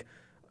have like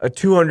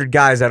 200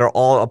 guys that are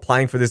all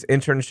applying for this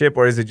internship,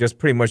 or is it just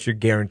pretty much you're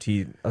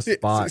guaranteed a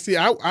spot? See,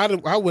 I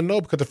wouldn't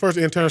know because the first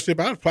internship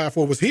I applied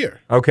for was here.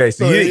 Okay,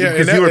 so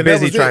you were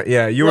busy trying.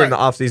 Yeah, you were in the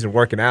off season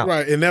working out.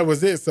 Right, and that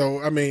was it.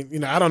 So I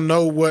mean, I don't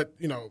know what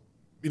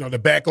the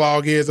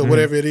backlog is or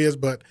whatever it is,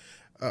 but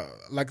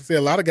like I said,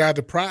 a lot of guys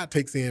the pride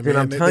takes in. Dude, man.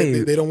 I'm telling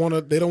you, they don't want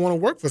to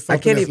work for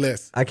something that's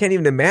less. I can't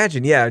even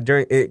imagine. Yeah,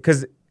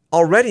 because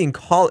already in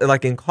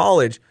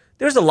college.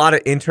 There's a lot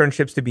of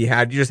internships to be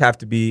had. You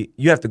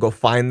have to go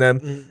find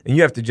them, and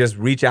you have to just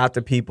reach out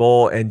to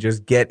people and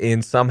just get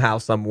in somehow,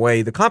 some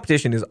way. The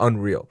competition is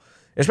unreal,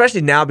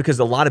 especially now because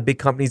a lot of big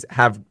companies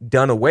have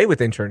done away with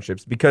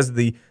internships because of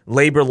the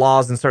labor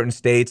laws in certain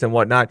states and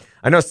whatnot.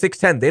 I know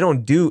 610, they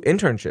don't do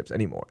internships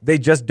anymore. They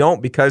just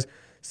don't because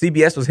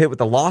CBS was hit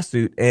with a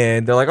lawsuit,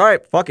 and they're like, all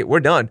right, fuck it, we're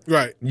done.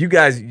 Right. You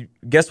guys,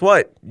 guess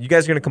what? You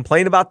guys are going to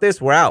complain about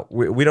this? We're out.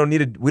 We don't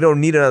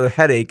need another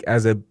headache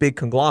as a big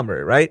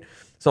conglomerate, right?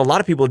 So a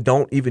lot of people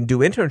don't even do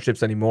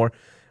internships anymore.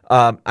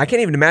 I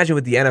can't even imagine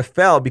with the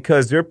NFL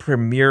because they're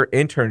premier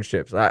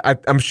internships.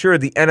 I'm sure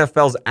the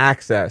NFL's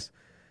access,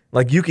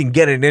 like you can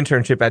get an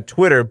internship at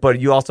Twitter, but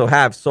you also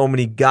have so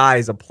many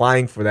guys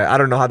applying for that. I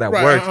don't know how that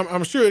works.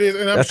 I'm sure it is,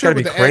 and I'm That's sure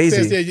with gotta the be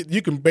crazy. access,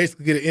 you can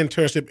basically get an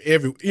internship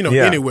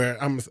anywhere.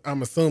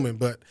 I'm assuming,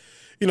 but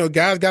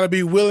guys got to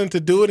be willing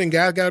to do it, and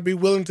guys got to be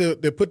willing to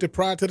put their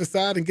pride to the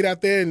side and get out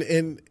there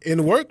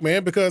and work,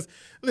 man. Because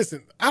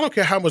listen, I don't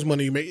care how much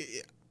money you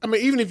make. I mean,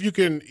 even if you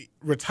can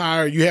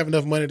retire, you have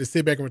enough money to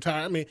sit back and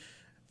retire. I mean,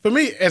 for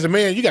me, as a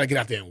man, you got to get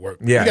out there and work.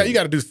 Yeah. You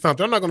got to do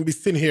something. I'm not going to be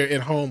sitting here at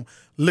home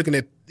looking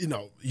at,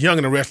 Young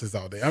and the Restless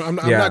all day. I'm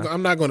not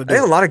going to do I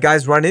think it. a lot of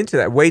guys run into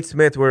that. Wade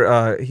Smith,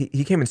 where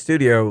he came in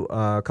studio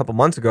a couple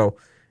months ago,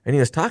 and he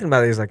was talking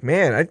about it. He's like,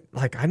 man,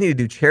 I need to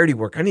do charity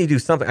work. I need to do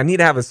something. I need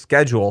to have a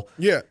schedule.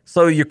 Yeah.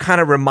 So you're kind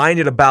of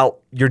reminded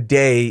about your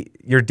day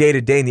to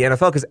day in the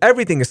NFL because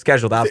everything is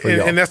scheduled out for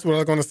you. And that's what I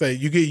was going to say.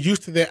 You get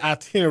used to that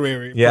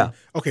itinerary. Yeah.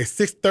 Okay,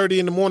 6:30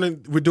 in the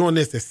morning, we're doing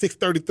this. At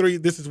 6:33,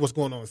 this is what's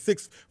going on.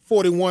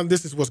 6:41,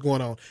 this is what's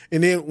going on.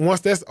 And then once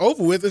that's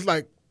over with, it's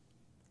like,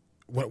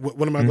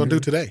 what am I going to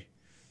do today?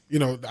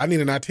 I need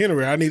an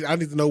itinerary. I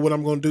need to know what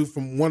I'm going to do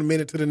from 1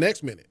 minute to the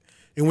next minute.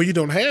 And when you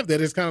don't have that,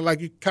 it's kind of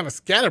like you kind of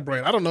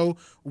scatterbrained. I don't know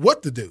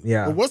what to do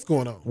or what's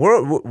going on.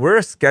 We're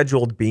a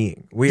scheduled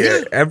being.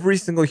 Every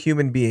single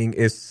human being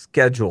is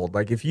scheduled.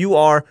 Like if you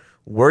are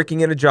working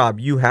in a job,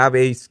 you have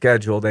a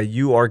schedule that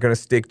you are going to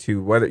stick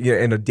to, whether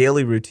in a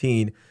daily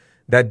routine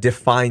that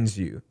defines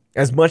you.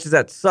 As much as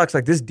that sucks,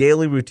 like this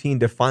daily routine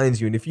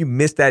defines you. And if you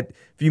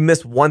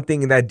miss one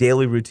thing in that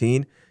daily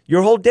routine,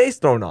 your whole day's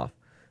thrown off.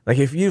 Like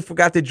if you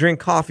forgot to drink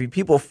coffee,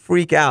 people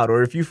freak out.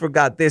 Or if you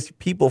forgot this,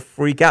 people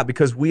freak out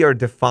because we are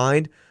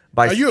defined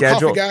by schedule. Are you a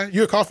coffee guy?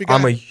 You're a coffee guy?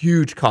 I'm a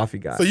huge coffee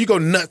guy. So you go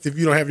nuts if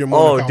you don't have your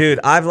morning coffee. Dude,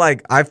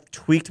 I've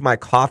tweaked my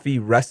coffee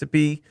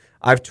recipe.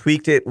 I've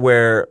tweaked it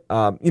where,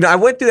 I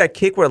went through that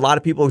kick where a lot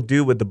of people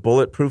do with the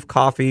bulletproof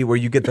coffee where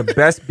you get the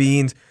best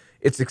beans.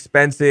 It's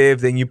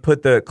expensive. Then you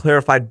put the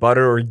clarified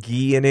butter or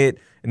ghee in it.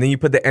 And then you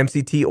put the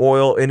MCT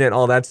oil in it,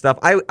 all that stuff.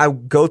 I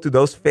go through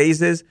those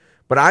phases.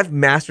 But I've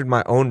mastered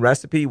my own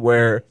recipe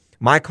where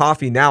my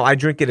coffee now, I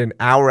drink it an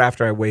hour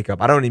after I wake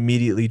up. I don't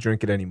immediately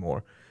drink it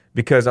anymore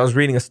because I was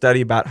reading a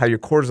study about how your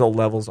cortisol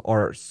levels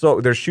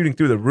they're shooting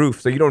through the roof.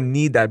 So you don't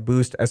need that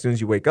boost as soon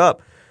as you wake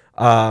up.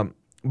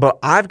 But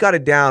I've got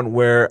it down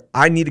where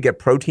I need to get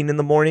protein in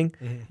the morning,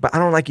 but I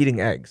don't like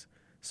eating eggs.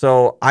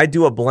 So I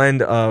do a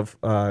blend of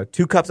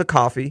 2 cups of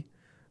coffee,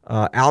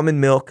 almond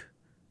milk,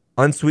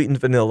 unsweetened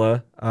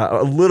vanilla,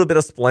 a little bit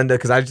of Splenda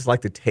because I just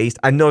like the taste.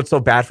 I know it's so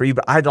bad for you,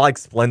 but I like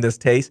Splenda's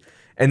taste.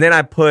 And then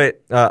I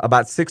put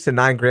about 6 to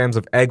 9 grams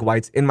of egg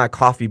whites in my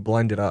coffee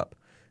blended up.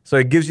 So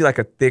it gives you like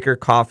a thicker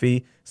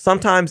coffee.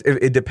 Sometimes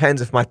it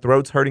depends if my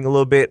throat's hurting a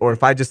little bit or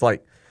if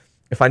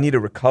I need to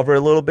recover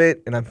a little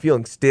bit and I'm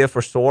feeling stiff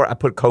or sore, I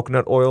put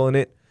coconut oil in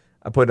it.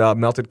 I put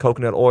melted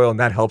coconut oil, and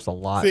that helps a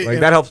lot.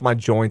 That helps my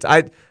joints.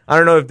 I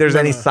don't know if there's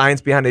any science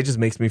behind it. It just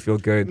makes me feel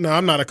good. No,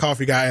 I'm not a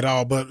coffee guy at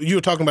all. But you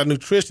were talking about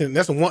nutrition.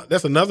 That's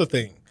another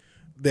thing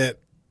that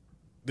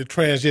the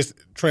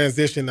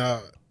transition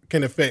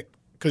can affect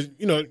because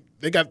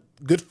they got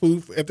good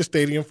food at the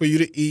stadium for you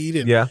to eat,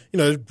 and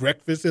there's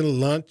breakfast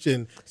and lunch,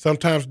 and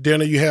sometimes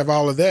dinner. You have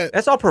all of that.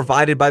 That's all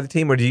provided by the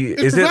team, or do you?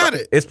 It's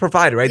provided. It's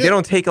provided, right? Yeah. They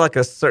don't take like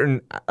a certain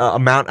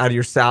amount out of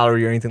your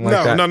salary or anything like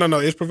that. No.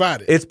 It's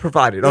provided. It's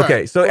provided.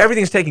 Okay, so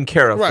everything's taken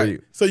care of for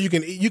you. So you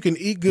can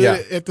eat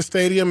good at the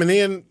stadium, and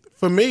then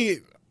for me,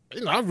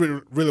 I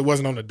really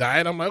wasn't on a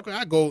diet. I'm like, okay,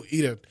 I go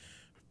eat a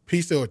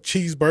pizza or a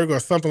cheeseburger or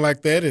something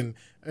like that, and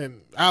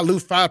I'll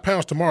lose 5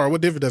 pounds tomorrow. What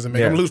difference does it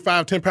make? Yeah. I'm gonna lose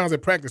 5-10 pounds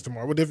at practice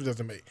tomorrow. What difference does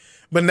it make?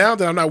 But now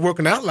that I'm not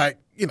working out like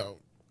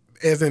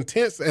as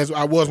intense as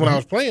I was when I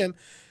was playing,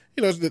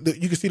 you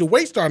can see the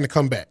weight starting to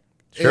come back.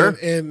 Sure.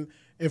 And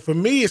for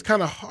me, it's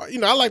kind of hard.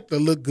 I like to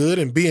look good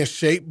and be in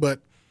shape,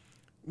 but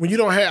when you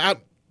don't have,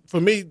 for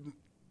me,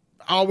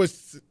 I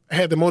always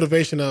had the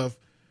motivation of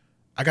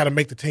I got to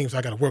make the team, so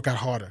I got to work out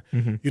harder.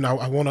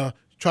 I want to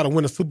try to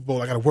win a Super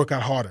Bowl. I got to work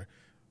out harder.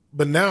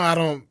 But now I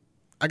don't.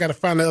 I got to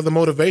find the other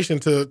motivation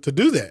to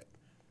do that.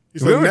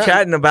 So we were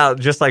chatting about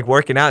just like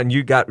working out, and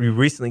you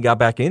recently got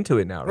back into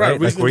it now, right?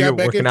 Like where you're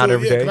working out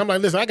every day. I'm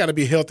like, listen, I got to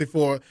be healthy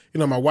for,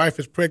 my wife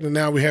is pregnant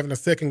now. We're having a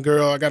second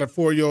girl. I got a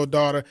 4-year-old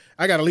daughter.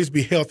 I got to at least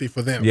be healthy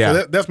for them. Yeah.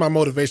 So that's my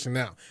motivation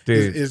now.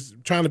 Dude. Is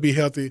trying to be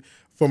healthy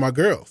for my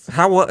girls.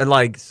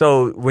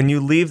 So when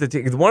you leave the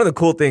team, one of the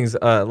cool things,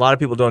 a lot of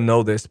people don't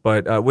know this,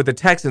 but with the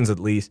Texans at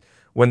least,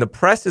 when the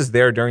press is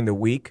there during the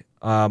week,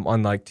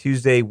 on like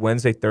Tuesday,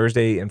 Wednesday,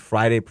 Thursday, and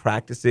Friday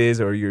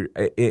practices, or you're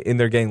in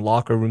there getting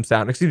locker room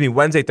sound. Excuse me,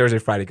 Wednesday, Thursday,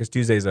 Friday, because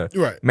Tuesday's a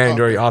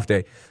mandatory off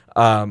day.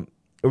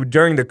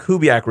 During the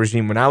Kubiak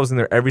regime, when I was in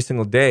there every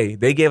single day,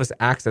 they gave us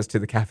access to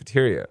the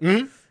cafeteria.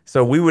 Mm-hmm.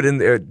 So we would in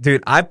there,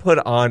 dude. I put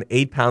on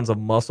 8 pounds of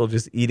muscle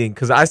just eating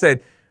because I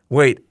said,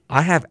 wait,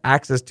 I have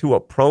access to a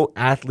pro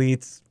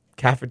athlete's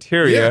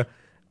cafeteria. Yeah.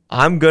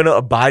 I'm gonna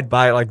abide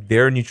by like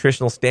their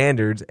nutritional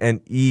standards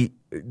and eat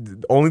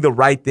only the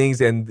right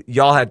things. And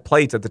y'all had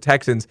plates at the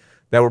Texans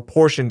that were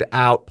portioned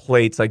out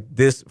plates like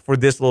this for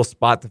this little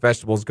spot. The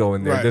vegetables go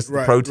in there,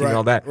 the protein and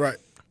all that. Right.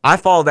 I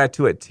follow that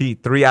to a T.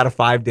 3 out of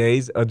 5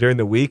 days during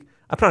the week,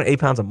 I put on 8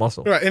 pounds of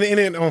muscle. Right, and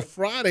then on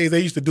Fridays they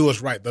used to do us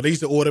right though. They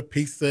used to order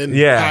pizza and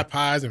pie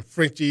pies and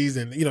Frenchies,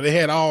 and they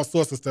had all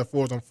sorts of stuff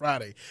for us on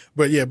Friday.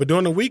 But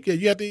during the weekend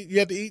you have to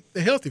eat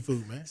the healthy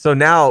food, man. So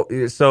now,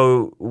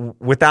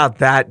 without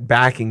that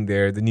backing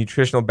there, the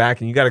nutritional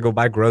backing, you got to go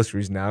buy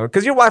groceries now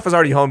because your wife was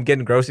already home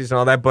getting groceries and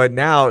all that. But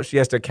now she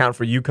has to account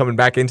for you coming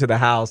back into the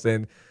house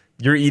and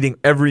you're eating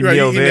every meal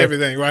you're eating there.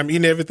 Everything, right? I'm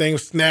eating everything,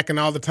 snacking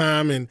all the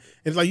time, and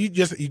it's like you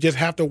just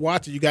have to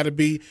watch it. You got to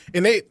be,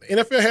 and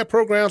NFL had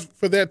programs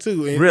for that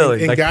too. And, really,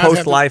 and like guys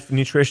post-life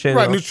nutrition,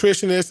 right?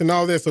 Nutritionists and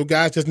all that. So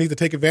guys just need to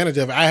take advantage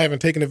of it. I haven't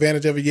taken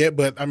advantage of it yet,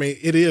 but I mean,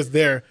 it is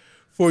there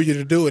for you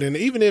to do it. And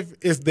even if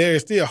it's there,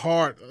 it's still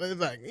hard. It's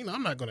like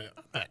I'm not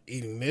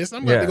eating this.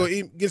 I'm going to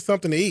go get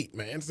something to eat,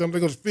 man.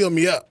 Something going to fill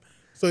me up.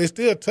 So it's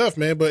still tough,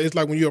 man. But it's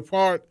like when you're a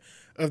part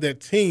of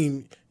that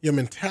team, your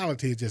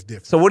mentality is just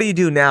different. So what do you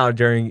do now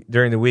during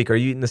the week? Are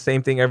you eating the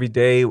same thing every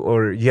day,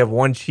 or you have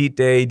one cheat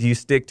day? Do you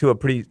stick to a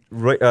pretty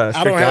strict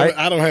diet?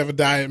 I don't have a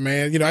diet,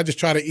 man. I just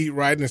try to eat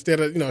right. And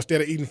instead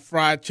of eating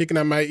fried chicken,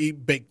 I might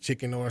eat baked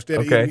chicken, or instead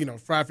of eating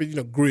fried fish,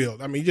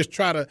 grilled. I mean, you just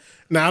try to.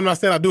 Now, I'm not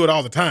saying I do it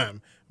all the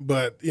time,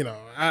 but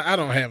I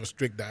don't have a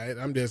strict diet.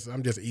 I'm just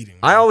eating.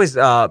 I always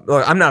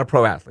look, I'm not a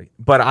pro athlete,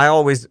 but I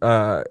always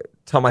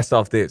tell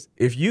myself this: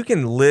 if you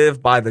can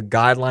live by the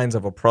guidelines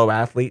of a pro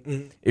athlete,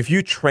 if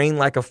you train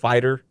like a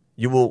fighter,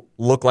 you will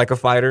look like a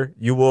fighter,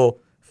 you will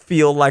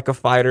feel like a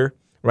fighter,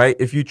 right?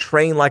 If you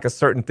train like a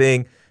certain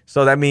thing,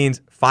 so that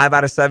means 5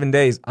 out of 7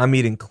 days I'm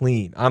eating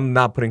clean. I'm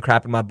not putting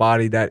crap in my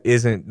body that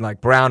isn't like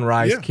brown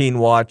rice,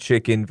 quinoa,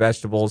 chicken,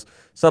 vegetables,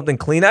 something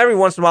clean. Every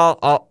once in a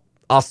while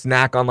I'll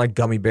snack on like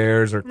gummy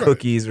bears or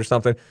cookies or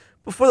something.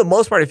 But for the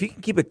most part, if you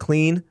can keep it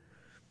clean,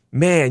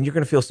 man, you're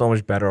going to feel so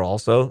much better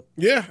also.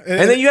 Yeah.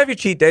 And then you have your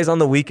cheat days on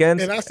the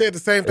weekends. And I said the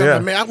same thing.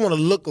 Like, man, I want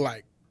to look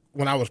like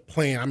when I was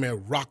playing,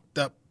 rocked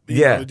up,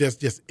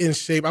 just in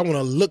shape. I want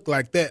to look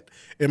like that.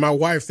 And my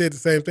wife said the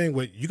same thing.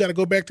 Well, you got to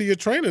go back to your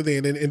trainer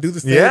then and do the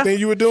same thing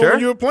you were doing when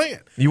you were playing.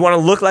 You want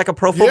to look like a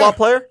pro football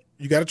player?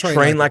 You got to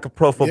train like a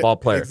pro football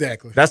player.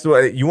 Exactly. That's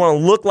what you want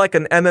to look like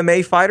an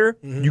MMA fighter.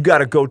 You got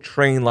to go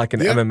train like an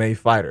MMA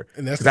fighter.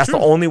 And that's the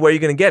only way you're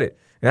going to get it.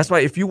 And that's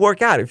why if you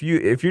work out, if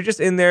you're just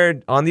in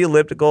there on the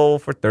elliptical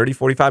for 30,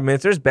 45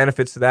 minutes, there's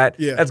benefits to that.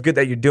 Yeah. That's good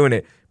that you're doing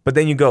it. But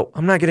then you go,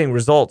 I'm not getting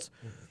results.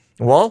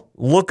 Well,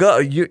 look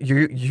up.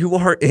 You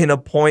are in a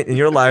point in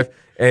your life,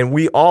 and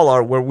we all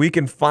are, where we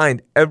can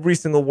find every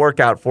single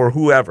workout for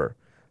whoever.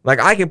 Like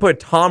I can put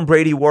Tom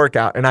Brady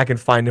workout, and I can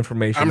find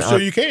information. I'm sure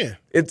you can.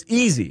 It's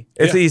easy.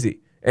 It's easy.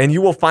 And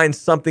you will find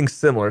something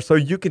similar. So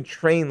you can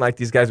train like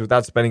these guys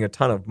without spending a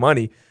ton of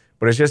money.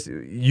 But it's just,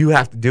 you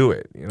have to do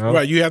it,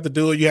 Right, you have to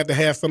do it. You have to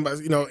have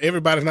somebody,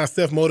 everybody's not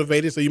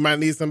self-motivated, so you might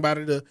need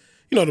somebody to,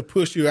 to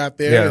push you out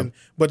there. Yeah.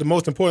 But the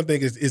most important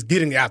thing is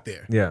getting out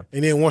there. Yeah.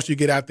 And then once you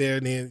get out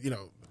there, then,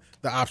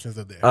 the options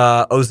are there.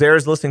 Ozair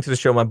is listening to the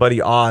show, my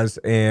buddy Oz,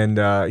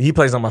 and he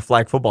plays on my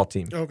flag football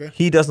team. Okay.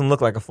 He doesn't look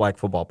like a flag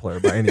football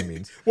player by any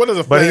means. What does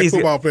a flag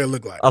football player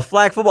look like? A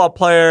flag football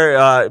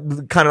player,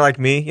 kind of like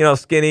me,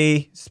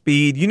 skinny,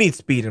 speed. You need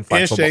speed in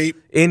flag football.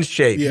 In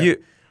shape. Yeah.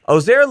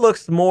 Ozair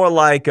looks more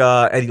like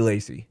Eddie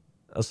Lacy,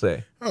 I'll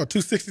say. Oh,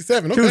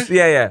 267.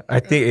 Okay. Yeah.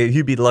 I think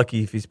he'd be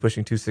lucky if he's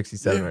pushing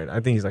 267 right now. I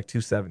think he's like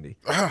 270.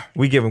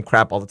 We give him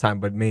crap all the time,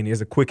 but man, he has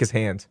the quickest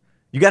hands.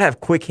 You got to have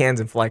quick hands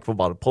in flag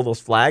football to pull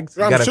those flags.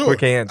 You I'm got to sure. have quick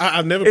hands.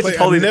 I've never It's played.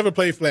 totally- I've never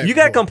played flag. You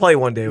got to before. come play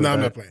one day with No, that.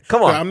 I'm not playing.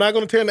 Come on. I'm not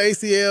going to tear the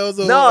ACLs.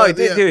 Or, No,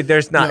 dude,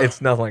 there's not. No.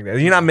 It's nothing like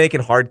that. You're not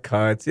making hard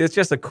cuts. It's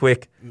just a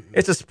quick.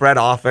 It's a spread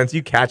offense.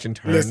 You catch and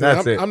turn. Listen,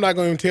 That's it. I'm not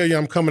going to even tell you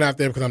I'm coming out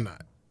there because I'm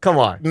not. Come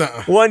on.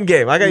 Nuh-uh. One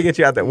game. I got to get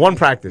you out there. One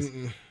practice.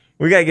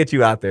 We got to get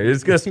you out there.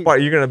 It's going to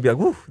spark. You're going to be like,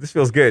 whoo, this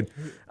feels good.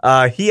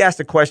 He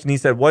asked a question. He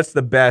said, what's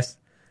the best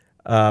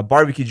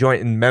barbecue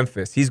joint in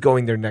Memphis? He's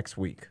going there next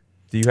week.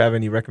 Do you have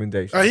any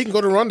recommendations? He can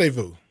go to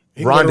Rendezvous.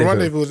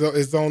 Rendezvous.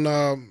 Is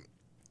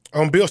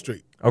on Beale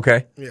Street.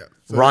 Okay. Yeah.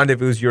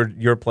 Rendezvous is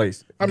your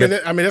place.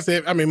 That's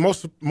it. I mean,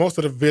 most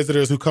of the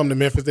visitors who come to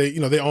Memphis,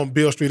 they on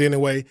Beale Street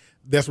anyway.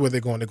 That's where they're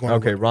going. They're going.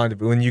 Okay,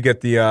 Rendezvous. And you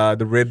get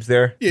the ribs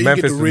there. Yeah,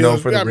 Memphis you get the is known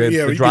for the ribs,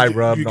 the dry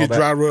rub. You and all get that.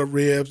 dry rub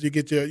ribs. You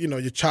get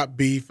your chopped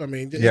beef. I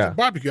mean, it's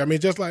barbecue. I mean,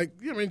 just like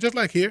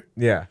here.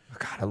 Yeah.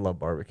 God, I love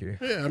barbecue.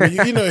 Yeah, I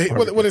mean,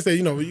 what they say.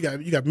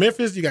 You got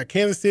Memphis, you got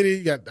Kansas City,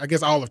 you got I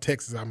guess all of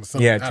Texas. I'm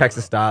assuming. Yeah,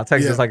 Texas style.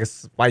 Texas is like a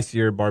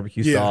spicier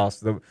barbecue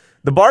sauce.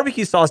 The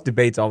barbecue sauce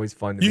debate's always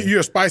fun to me. You're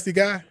a spicy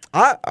guy.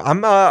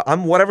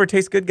 I'm whatever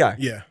tastes good guy.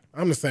 Yeah,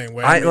 I'm the same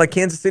way. I like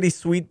Kansas City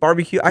sweet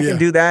barbecue. I can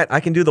do that. I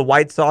can do the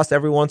white sauce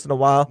every once in a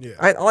while. Yeah.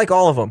 I like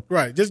all of them.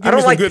 Right. Just I give me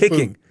don't some like good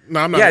picking. food. No,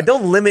 I'm not. Yeah,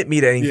 don't limit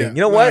me to anything. Yeah,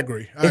 You know no, what? I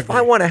agree. If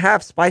I want to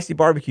have spicy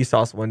barbecue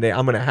sauce one day,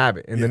 I'm gonna have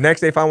it. And the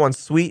next day, if I want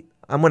sweet,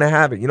 I'm gonna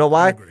have it. You know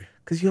why? agree.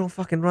 Because you don't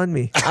fucking run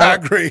me. I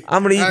agree.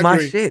 I'm gonna eat I my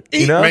agree. shit.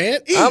 Eat, you know, man,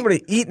 eat. I'm gonna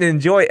eat and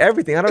enjoy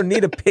everything. I don't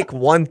need to pick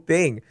one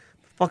thing. What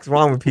the fuck's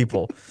wrong with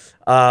people?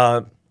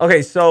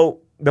 Okay, so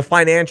the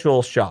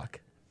financial shock.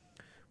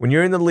 When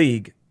you're in the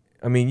league,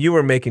 I mean, you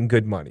were making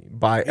good money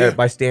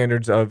by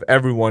standards of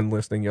everyone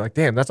listening. You're like,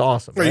 damn, that's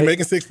awesome. Right? You're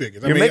making six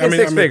figures. You're making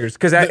six figures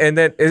because and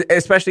then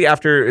especially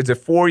after is it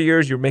 4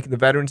 years? You're making the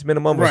veterans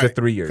minimum, or is it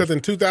 3 years? Because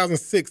in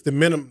 2006,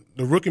 the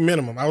rookie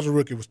minimum, I was a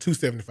rookie, was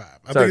 $275.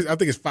 I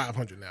think it's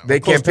 $500 now. They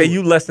can't pay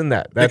you less than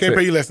that. They can't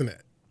pay you less than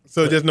that.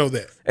 So just know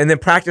that. And then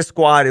practice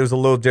squad, it was a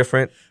little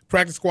different.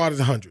 Practice squad is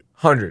 100.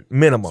 100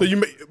 minimum. So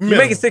you're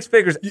making six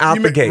figures out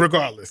the gate,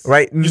 regardless,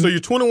 right? So you're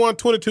 21,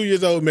 22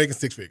 years old, making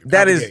six figures.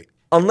 That is.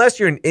 Unless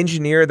you're an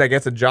engineer that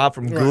gets a job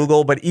from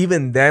Google, but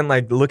even then,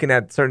 like looking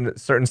at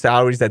certain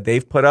salaries that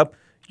they've put up,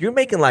 you're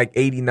making like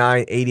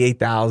 89,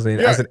 88,000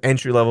 as an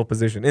entry level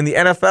position. In the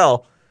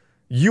NFL,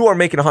 you are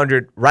making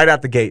 100 right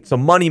out the gate. So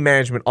money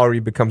management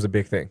already becomes a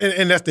big thing.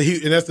 And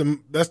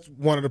that's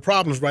one of the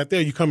problems right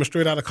there. You coming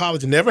straight out of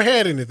college and never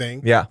had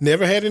anything. Yeah.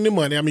 Never had any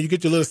money. I mean, you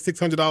get your little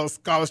 $600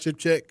 scholarship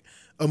check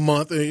a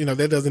month.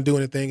 That doesn't do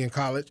anything in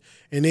college.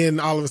 And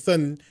then all of a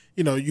sudden,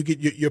 you get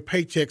your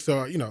paychecks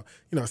are,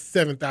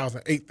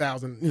 7,000,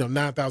 8,000,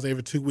 9,000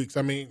 every 2 weeks.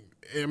 I mean,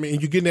 you're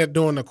getting that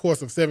during the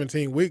course of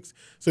 17 weeks.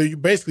 So you're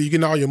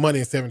getting all your money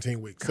in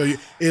 17 weeks. So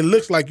it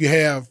looks like you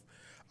have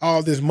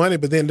all this money,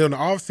 but then during the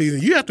off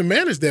season, you have to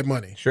manage that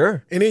money.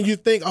 Sure. And then you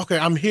think, okay,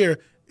 I'm here.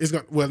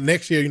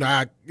 Next year,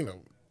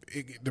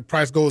 the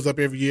price goes up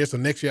every year, so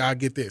next year I'll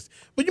get this.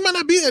 But you might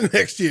not be there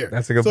next year.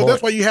 That's a good point. So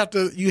that's why you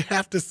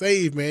have to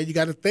save, man. You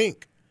got to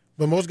think.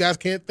 But most guys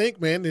can't think,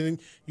 man. And then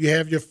you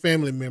have your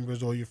family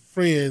members or your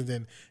friends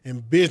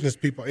and business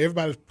people.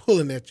 Everybody's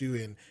pulling at you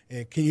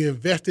and can you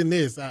invest in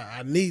this?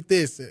 I need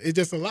this. It's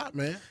just a lot,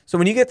 man. So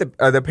when you get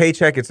the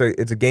paycheck, it's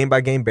a game by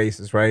game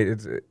basis, right?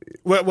 It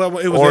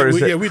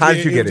was. How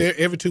did you get it?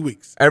 Every 2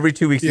 weeks. Every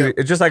 2 weeks,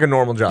 it's just like a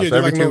normal job. Yeah, so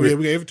every 2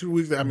 weeks, every 2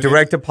 weeks.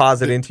 direct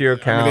deposit into your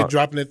account. they're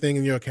dropping that thing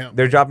in your account.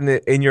 They're dropping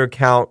it in your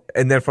account,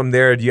 and then from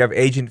there, do you have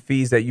agent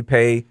fees that you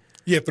pay?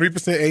 Yeah,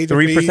 3% agent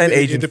 3% fees.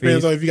 agent It depends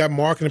fees. on if you got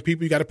marketing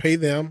people, you got to pay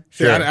them.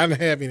 Sure. I didn't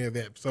have any of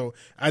that, so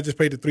I just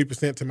paid the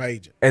 3% to my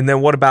agent. And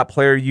then what about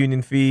player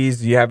union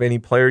fees? Do you have any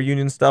player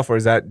union stuff, or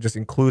is that just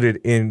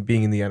included in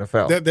being in the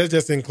NFL? That's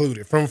just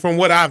included from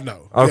what I've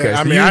known. Okay,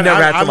 yeah, so you never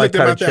had to like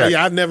cut a check.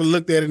 Yeah, I've never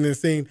looked at it and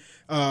seen.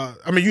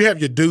 You have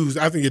your dues.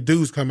 I think your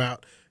dues come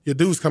out. Your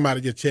dues come out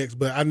of your checks,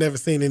 but I've never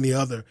seen any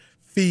other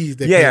fees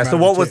that. Yeah. Came So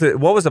out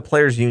what was the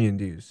players union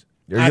dues?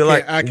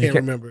 I can't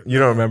remember it. You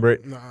don't remember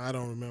it? No, I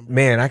don't remember.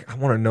 Man, I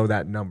want to know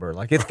that number.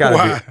 Like it's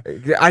got to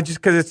be.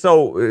 Because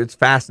it's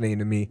fascinating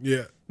to me.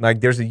 Yeah.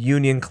 Like there's a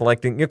union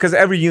collecting because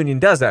every union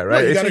does that,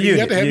 right? No, It's a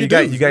union. You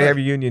got to have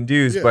your union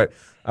dues, Yeah. but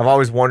I've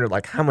always wondered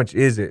like how much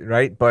is it,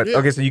 right? But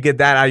okay, so you get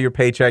that out of your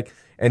paycheck,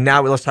 and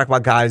now let's talk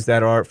about guys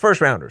that are first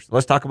rounders.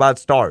 Let's talk about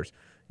stars.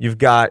 You've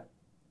got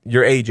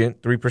your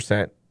agent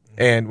 3%,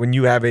 and when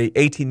you have a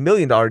 $18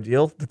 million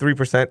deal, the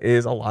 3%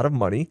 is a lot of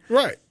money.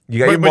 Right. You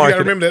got but your you got marketing.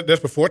 to remember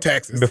that's before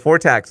taxes. Before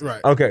taxes.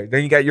 Right. Okay.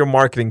 Then you got your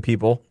marketing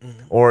people,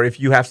 or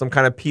if you have some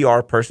kind of PR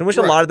person, which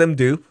a lot of them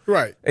do.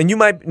 Right. And you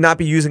might not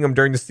be using them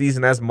during the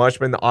season as much,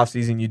 but in the off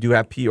season you do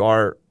have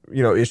PR,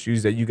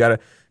 issues that you got to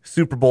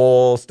Super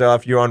Bowl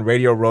stuff. You're on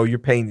Radio Row. You're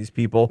paying these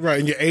people. Right.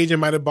 And your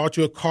agent might have bought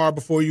you a car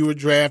before you were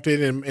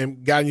drafted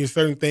and gotten you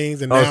certain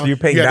things. And Oh, now so you're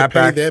paying you that have to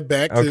pay back? that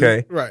back.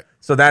 Okay. Right.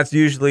 So that's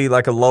usually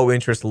like a low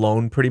interest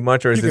loan, pretty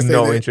much, or is You it can say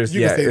no that. interest?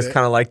 You can Yeah, say it's that.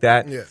 kind of like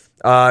that.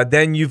 Yeah.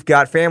 Then you've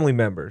got family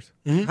members.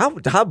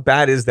 How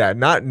bad is that?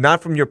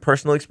 Not from your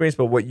personal experience,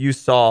 but what you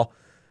saw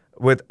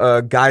with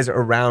guys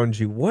around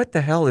you. What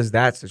the hell is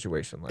that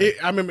situation like?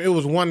 I remember it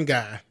was one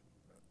guy.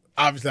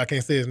 Obviously, I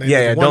can't say his name.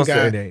 Yeah, one don't guy,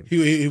 say his name.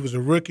 He was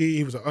a rookie.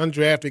 He was an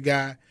undrafted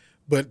guy,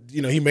 but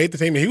he made the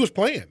team and he was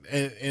playing.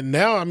 And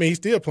now, I mean, he's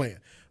still playing.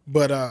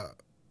 But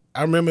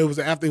I remember it was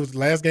the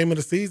last game of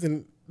the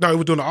season. No, it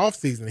was during the off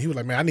season. He was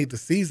like, "Man, I need the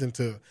season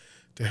to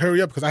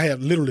hurry up because I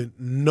had literally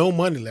no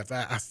money left.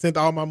 I sent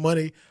all my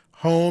money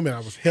home and I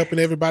was helping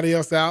everybody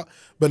else out,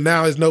 but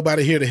now there's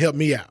nobody here to help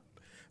me out."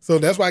 So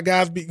that's why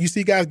you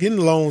see guys getting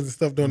loans and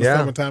stuff during the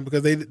summertime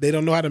because they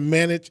don't know how to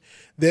manage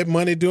their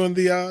money during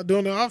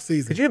the off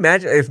season. Could you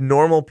imagine if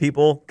normal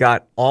people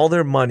got all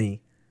their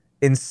money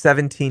in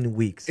 17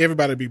 weeks?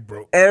 Everybody would be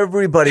broke.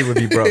 Everybody would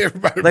be broke.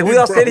 Everybody like would we be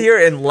all broke. sit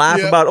here and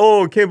laugh about,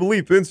 oh, I can't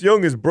believe Vince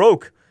Young is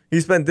broke. He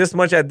spent this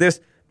much at this.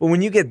 But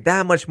when you get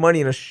that much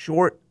money in a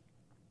short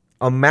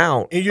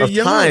amount and you're of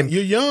young, time,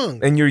 you're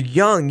young, and you're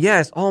young,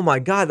 yes. Oh my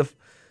God,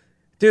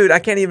 dude, I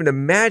can't even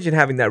imagine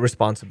having that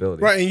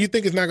responsibility. Right, and you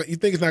think it's not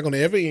going to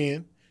ever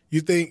end.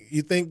 You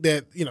think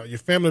that your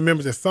family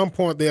members at some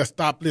point they'll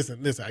stop.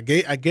 Listen. I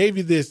gave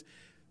you this.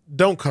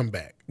 Don't come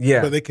back.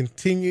 Yeah, but they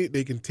continue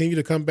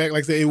to come back.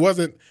 Like I said, it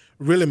wasn't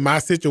really my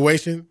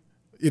situation.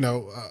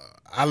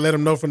 I let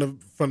them know from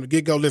the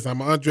get go. Listen,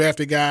 I'm an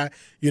undrafted guy.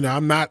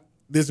 I'm not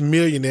this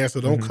millionaire, so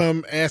don't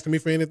come asking me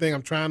for anything.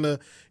 I'm trying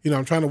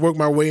to work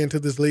my way into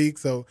this league.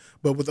 So,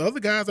 but with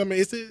other guys, I mean,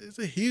 it's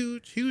a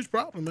huge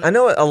problem, man. I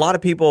know a lot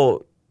of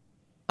people.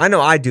 I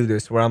know I do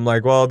this where I'm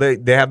like, well, they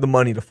have the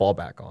money to fall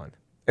back on,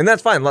 and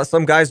that's fine.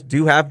 Some guys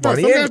do have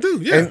money. Some guys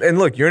do, yeah. And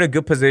look, you're in a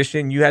good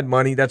position. You had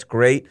money. That's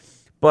great.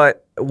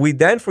 But we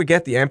then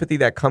forget the empathy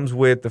that comes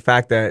with the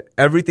fact that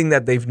everything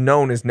that they've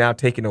known is now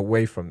taken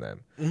away from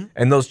them,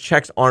 and those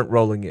checks aren't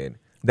rolling in.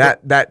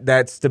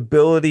 That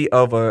stability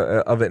of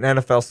an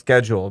NFL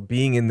schedule,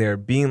 being in there,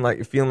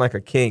 feeling like a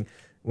king,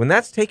 when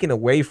that's taken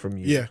away from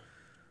you,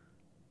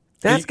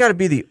 that's got to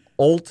be the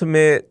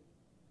ultimate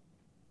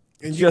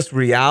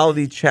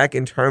reality check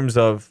in terms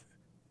of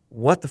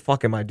what the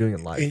fuck am I doing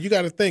in life? And you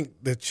got to think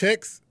the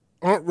checks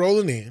aren't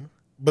rolling in,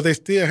 but they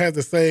still have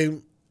the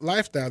same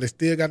lifestyle. They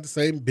still got the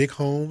same big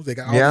homes. They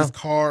got all these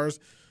cars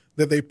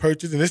that they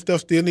purchased, and this stuff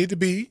still need to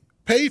be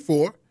paid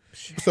for.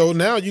 So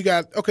now you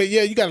got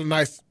a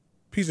nice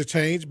piece of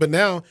change, but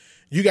now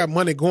you got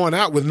money going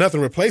out with nothing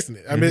replacing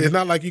it. I mean, it's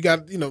not like you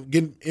got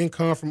getting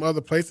income from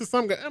other places.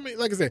 Some guys, I mean,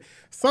 like I said,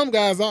 some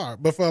guys are,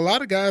 but for a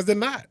lot of guys, they're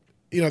not.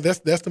 That's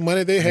the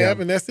money they have,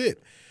 and that's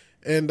it.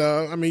 And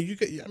you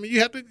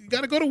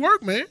got to go to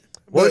work, man.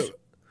 What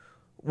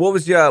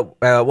was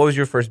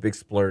your first big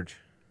splurge?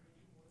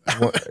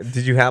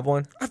 Did you have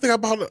one? I think I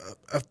bought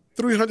a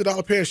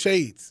 $300 pair of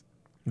shades.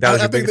 That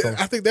was your biggest one?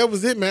 I think that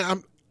was it,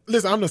 man.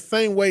 I'm the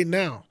same way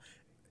now.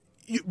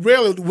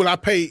 Rarely will I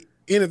pay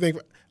anything.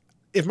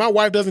 If my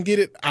wife doesn't get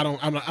it,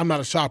 I'm not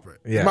a shopper.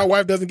 Yeah. If my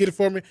wife doesn't get it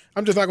for me,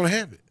 I'm just not going to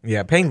have it.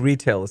 Yeah, paying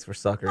retail is for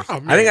suckers. Oh,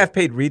 man. I think I've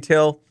paid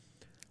retail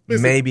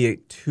maybe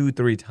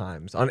 2-3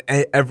 times on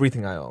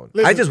everything I own.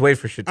 I just wait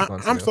for shit to go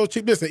on sale. I'm so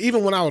cheap. Listen,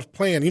 even when I was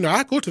playing,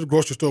 I go to the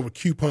grocery store with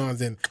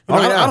coupons, and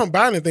I don't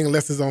buy anything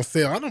unless it's on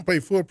sale. I don't pay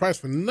full price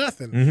for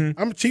nothing.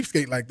 I'm a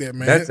cheapskate like that,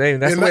 man. That's the way to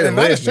live, I'm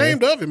not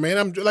ashamed of it, man.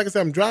 I'm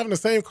driving the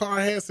same car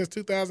I had since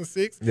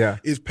 2006. Yeah,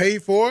 it's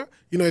paid for.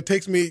 It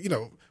takes me,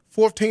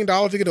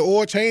 $14 to get an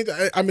oil change.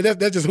 I mean,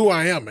 that's just who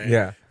I am, man.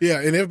 Yeah.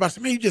 And everybody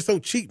said, man, you're just so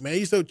cheap, man.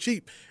 You're so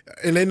cheap.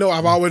 And they know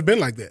I've always been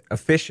like that.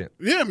 Efficient.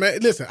 Yeah,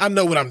 man. Listen, I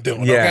know what I'm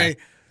doing, okay?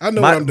 I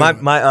know what I'm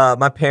doing.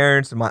 My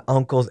parents and my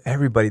uncles,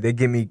 everybody, they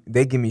give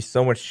me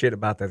so much shit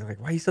about that. They're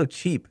like, why are you so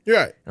cheap?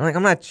 Right. I'm like,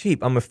 I'm not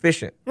cheap. I'm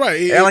efficient.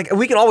 Right. And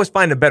we can always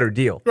find a better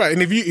deal. Right.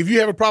 And if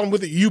you have a problem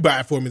with it, you buy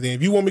it for me then.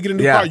 If you want me to get a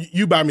new car,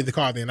 you buy me the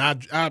car then.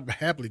 I'd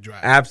happily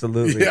drive it.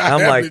 Absolutely. Yeah,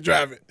 I'd happily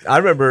drive it. I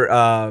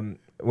remember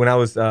when I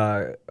was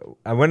I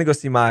went to go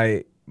see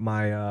my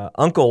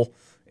uncle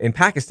in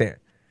Pakistan,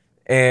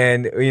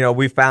 and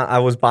I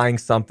was buying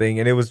something,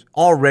 and it was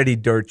already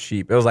dirt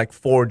cheap. It was like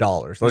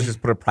 $4. Let's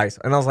just put a price,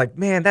 and I was like,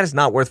 man, that is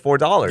not worth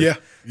 $4. Yeah.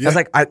 I was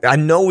like, I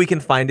know we can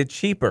find it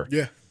cheaper.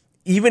 Yeah.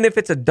 Even if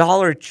it's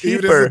 $1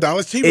 cheaper,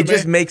 it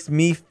just makes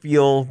me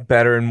feel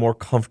better and more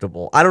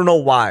comfortable. I don't know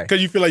why.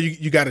 Because you feel like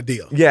you got a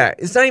deal. Yeah,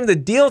 it's not even the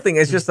deal thing.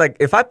 It's just like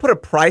if I put a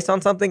price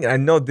on something and I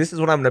know this is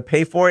what I'm going to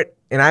pay for it,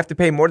 and I have to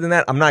pay more than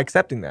that, I'm not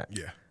accepting that.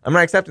 Yeah, I'm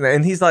not accepting that.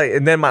 And he's like,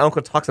 and then my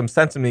uncle talks some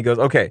sense to me. He goes,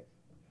 okay,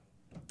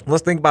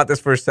 let's think about this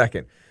for a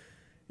second.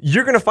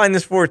 You're going to find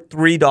this for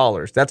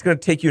 $3. That's going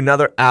to take you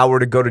another hour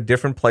to go to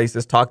different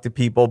places, talk to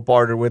people,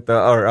 barter with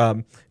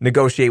or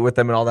negotiate with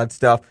them and all that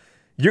stuff.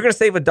 You're going to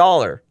save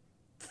 $1.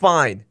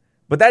 Fine.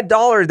 But that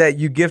 $1 that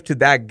you give to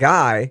that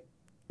guy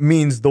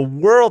means the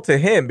world to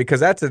him because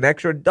that's an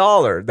extra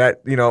 $1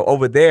 that,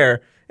 over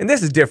there. And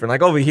this is different.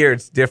 Like over here,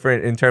 it's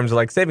different in terms of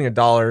like saving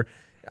 $1.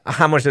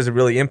 How much does it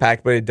really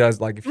impact? But it does,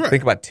 like, if you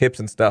think about tips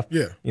and stuff.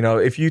 Yeah.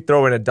 If you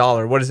throw in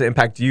 $1, what does it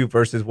impact you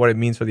versus what it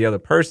means for the other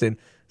person?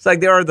 It's like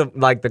there are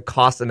the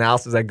cost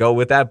analysis that go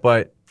with that.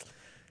 But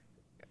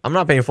I'm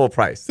not paying full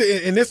price.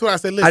 See, and this is what I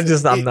said.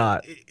 Listen, I'm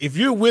not. If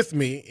you're with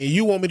me and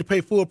you want me to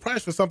pay full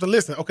price for something,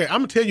 listen. Okay,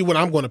 I'm gonna tell you what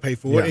I'm going to pay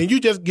for, and you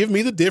just give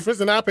me the difference,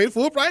 and I'll pay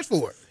full price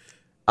for it.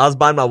 I was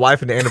buying my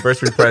wife an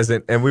anniversary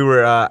present, and we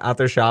were out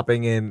there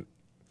shopping. And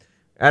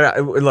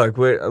look,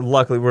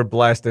 luckily we're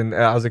blessed, and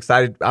I was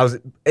excited. I was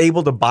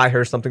able to buy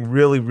her something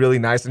really, really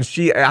nice,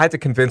 and I had to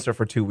convince her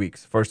for 2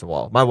 weeks. First of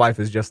all, my wife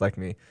is just like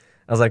me.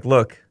 I was like,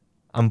 look,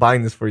 I'm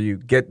buying this for you.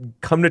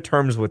 Come to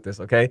terms with this,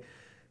 okay?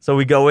 So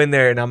we go in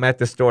there, and I'm at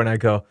the store, and I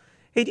go,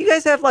 hey, do you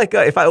guys have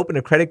if I open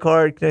a credit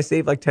card, can I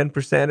save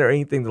 10% or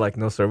anything? They're like,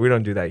 no, sir, we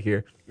don't do that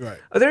here. Right.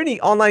 Are there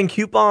any online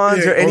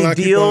coupons or any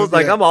deals?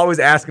 Coupons, I'm always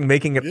asking,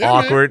 making it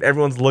awkward. Man.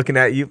 Everyone's looking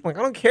at you. I'm like,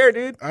 I don't care,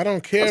 dude. I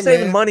don't care, I'm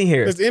saving money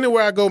here. Because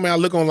anywhere I go, man, I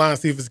look online and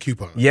see if it's a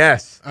coupon.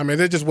 Yes. I mean,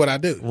 that's just what I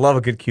do. Love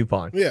a good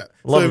coupon. Yeah.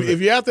 So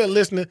if you're out there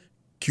listening,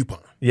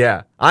 coupon.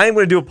 Yeah. I am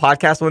going to do a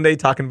podcast one day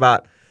talking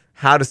about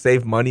how to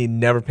save money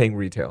never paying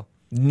retail.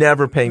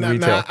 Never paying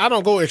retail. Now, I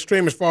don't go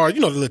extreme as far as,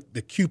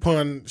 the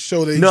coupon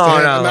show that no,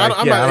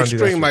 I'm not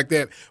extreme like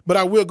that. But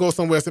I will go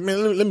somewhere and say,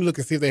 man, let me look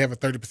and see if they have a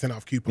 30%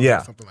 off coupon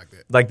or something like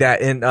that. Like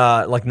that. And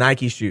like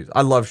Nike shoes.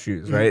 I love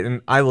shoes, right?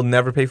 And I will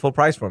never pay full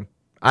price for them.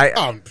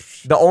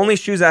 The only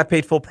shoes I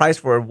paid full price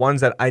for are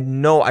ones that I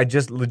know I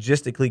just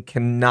logistically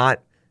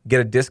cannot get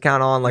a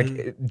discount on,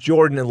 like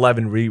Jordan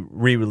 11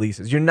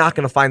 re-releases. You're not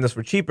going to find this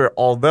for cheaper,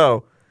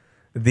 although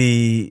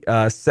the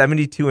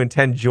 72 and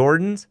 10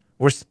 Jordans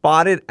were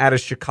spotted at a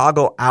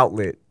Chicago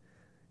outlet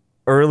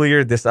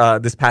earlier this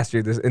past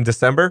year, in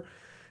December,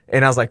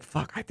 and I was like,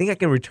 "Fuck, I think I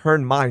can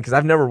return mine because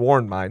I've never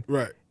worn mine."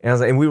 Right. And I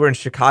was like, and we were in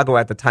Chicago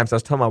at the time, so I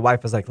was telling my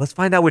wife, I was like, "Let's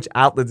find out which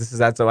outlet this is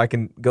at, so I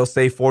can go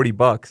save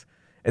 $40,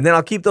 and then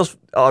I'll keep those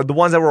the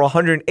ones that were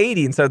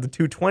 180 instead of the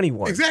 220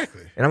 ones."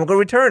 Exactly. And I'm gonna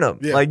return them.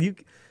 Yeah.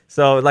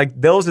 So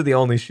those are the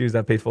only shoes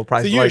that paid full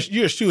price. So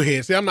you're a shoe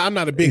head. See, I'm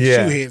not a big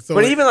shoe head. So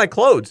but even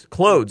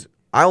clothes.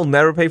 I'll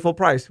never pay full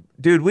price.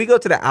 Dude, we go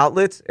to the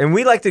outlets, and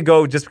we like to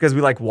go just because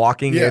we like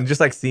walking and just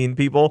like seeing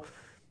people.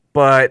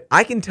 But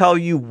I can tell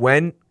you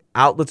when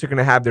outlets are going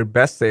to have their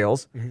best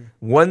sales,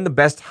 when the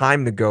best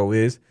time to go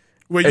is.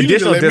 Well, you need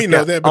to let me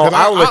know that because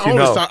I'll let you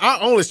know. I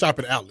only shop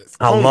at outlets.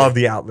 I love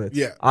the outlets.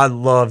 Yeah. I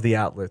love the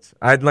outlets.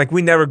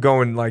 We never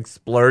go and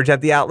splurge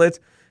at the outlets.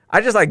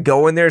 I just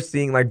go in there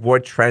seeing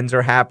what trends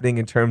are happening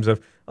in terms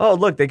of, oh,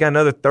 look, they got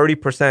another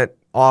 30%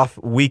 off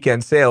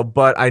weekend sale,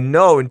 but I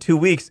know in 2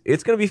 weeks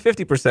it's going to be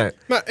 50%.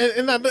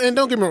 And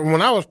don't get me wrong,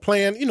 when I was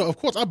playing, of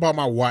course I bought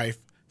my wife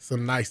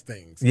some nice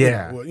things.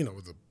 Yeah. With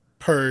a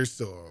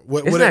purse or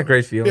whatever. Isn't that a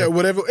great feeling? Yeah,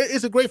 whatever.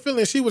 It's a great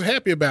feeling. She was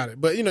happy about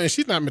it. But, and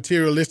she's not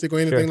materialistic or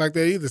anything like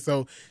that either.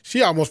 So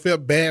she almost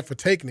felt bad for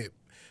taking it.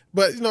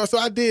 But, so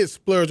I did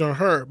splurge on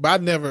her, but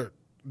I'd never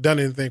done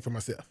anything for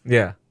myself.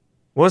 Yeah.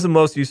 What was the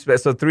most you spent?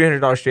 So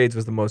 $300 shades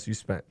was the most you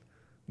spent.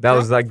 That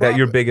was that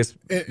your biggest,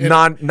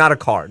 not a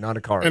car.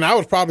 And I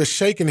was probably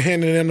shaking,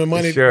 handing them the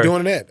money,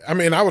 doing that. I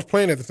mean, I was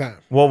playing at the time.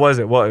 What was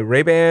it? What,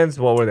 Ray-Bans?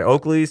 What were they,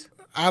 Oakleys?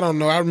 I don't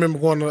know. I remember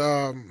going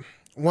to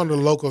one of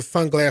the local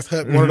Sunglass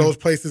Hut, one of those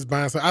places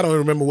buying. So I don't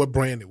remember what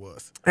brand it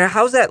was. And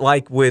how's that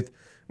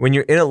when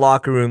you're in a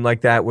locker room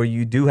like that, where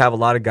you do have a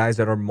lot of guys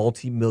that are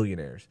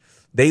multimillionaires?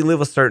 They live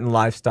a certain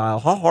lifestyle.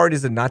 How hard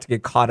is it not to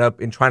get caught up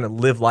in trying to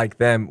live like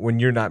them when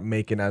you're not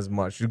making as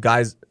much? Do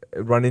guys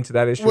run into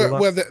that issue?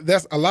 Well,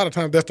 that's a lot of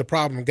times that's the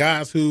problem.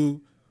 Guys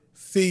who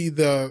see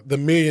the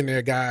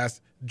millionaire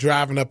guys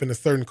driving up in a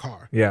certain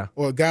car. Yeah.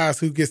 Or guys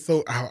who get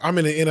I'm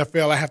in the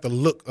NFL, I have to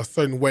look a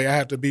certain way. I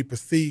have to be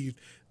perceived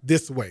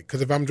this way.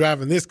 Because if I'm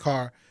driving this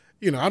car,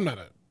 I don't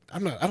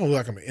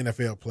look like I'm an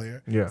NFL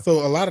player. Yeah.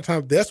 So a lot of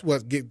times that's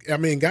what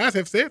guys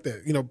have said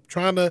that,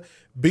 trying to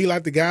be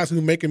like the guys who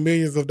are making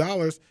millions of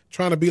dollars,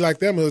 trying to be like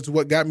them is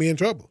what got me in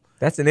trouble.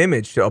 That's an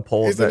image to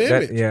uphold. It's an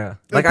image. Yeah.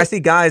 I see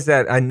guys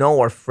that I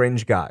know are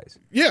fringe guys.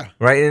 Yeah.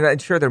 Right? And I'm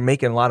sure they're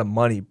making a lot of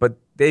money, but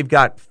they've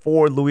got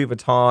 4 Louis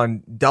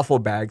Vuitton duffel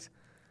bags.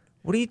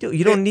 What do you do?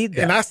 You don't need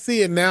that. And I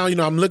see it now.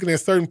 I'm looking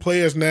at certain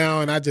players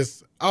now, and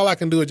all I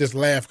can do is just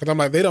laugh because I'm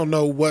like, they don't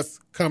know what's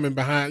coming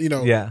behind,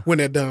 when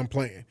they're done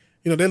playing.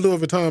 Their Louis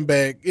Vuitton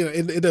bag,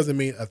 it doesn't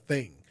mean a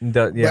thing.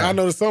 But I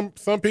know that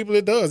some people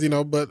it does,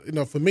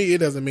 but for me it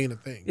doesn't mean a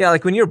thing. Yeah,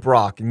 like when you're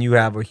Brock and you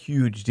have a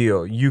huge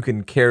deal, you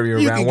can carry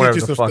around whatever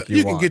the fuck you want.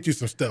 You can get you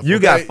some stuff. You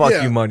got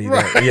you money,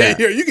 right? There.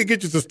 Yeah, you can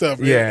get you some stuff.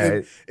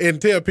 Yeah,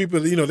 and tell people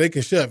they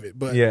can shove it.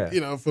 But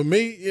for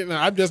me,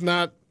 I'm just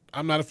not.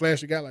 I'm not a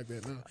flashy guy like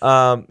that.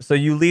 No. So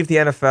you leave the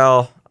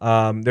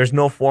NFL. There's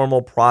no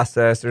formal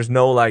process. There's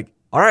no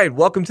all right,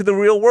 welcome to the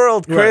real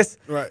world, Chris.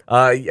 Right.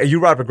 You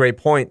brought up a great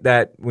point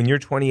that when you're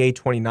 28,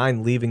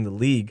 29, leaving the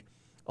league,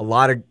 a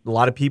lot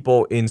of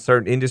people in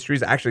certain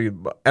industries, actually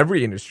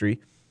every industry,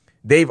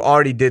 they've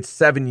already did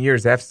 7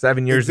 years. They have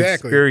 7 years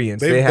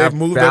experience. They have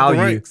moved value.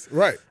 Up the ranks.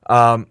 Right.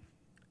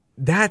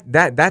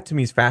 That to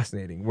me is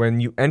fascinating. When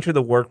you enter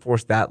the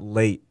workforce that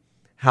late,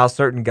 how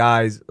certain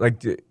guys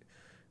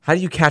how do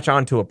you catch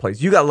on to a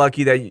place? You got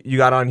lucky that you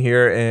got on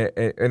here,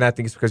 and I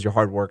think it's because of your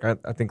hard work.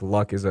 I think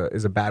luck is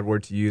a bad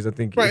word to use. I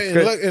think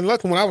and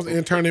luck when I was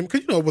interning,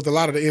 because with a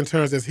lot of the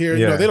interns that's here,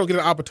 they don't get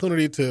an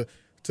opportunity to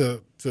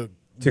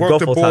To work go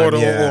the full-time, board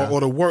yeah. or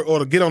to work or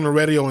to get on the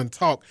radio and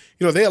talk.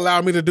 They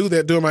allowed me to do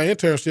that during my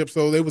internship,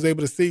 so they was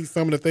able to see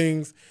some of the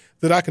things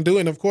that I can do.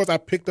 And of course, I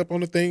picked up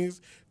on the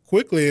things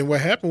quickly. And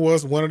what happened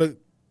was one of the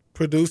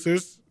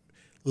producers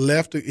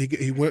left.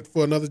 He went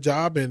for another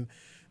job, and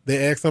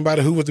they asked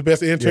somebody who was the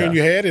best intern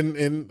you had,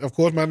 and of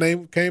course my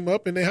name came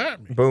up, and they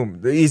hired me.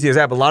 Boom. The easy as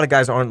that. But a lot of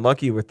guys aren't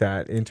lucky with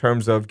that in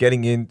terms of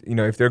getting in,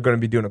 if they're going to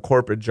be doing a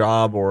corporate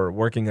job or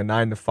working a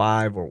 9 to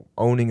 5 or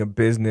owning a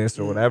business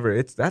or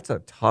whatever, that's a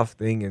tough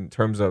thing in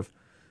terms of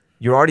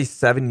you're already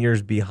 7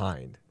 years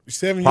behind.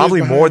 7 years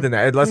Probably behind. more than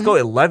that. Let's go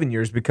 11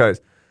 years because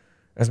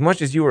as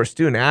much as you were a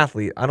student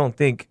athlete, I don't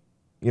think,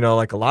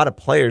 like a lot of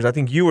players, I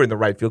think you were in the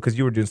right field because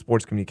you were doing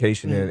sports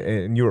communication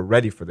and you were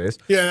ready for this.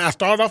 Yeah, and I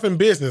started off in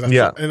business.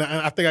 Yeah. And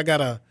I think I got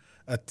a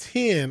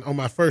 10 on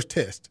my first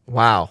test.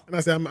 Wow. And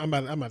I said, I'm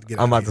about to get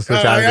out I'm about of to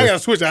here. switch out of I this. got to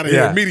switch out of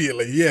here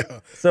immediately, yeah.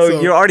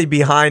 So you're already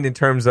behind in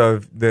terms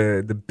of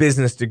the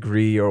business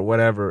degree or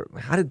whatever.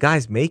 How do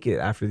guys make it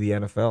after the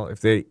NFL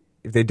if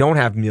they don't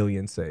have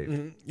millions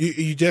saved?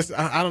 You just,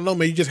 I don't know,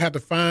 man. You just have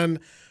to find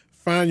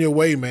your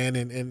way, man.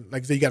 And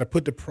like I said, you got to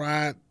put the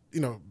pride,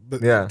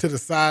 to the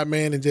side,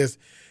 man, and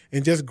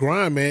just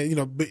grind,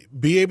 man.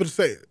 Be able to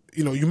say,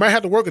 you might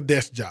have to work a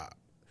desk job.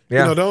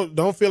 Yeah.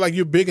 Don't feel like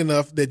you're big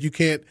enough that you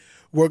can't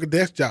work a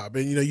desk job.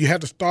 And, you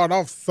have to start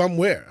off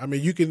somewhere. I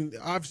mean, you can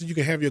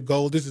have your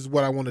goal. This is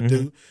what I want to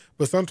do.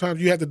 But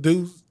sometimes you have to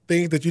do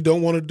things that you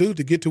don't want to do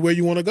to get to where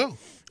you want to go.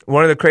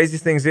 One of the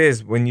craziest things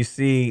is when you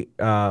see,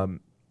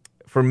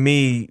 for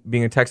me,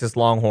 being a Texas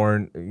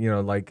Longhorn,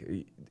 like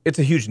it's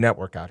a huge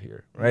network out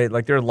here, right?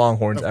 Like there are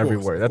Longhorns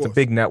everywhere. That's a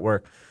big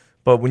network.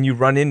 But when you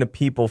run into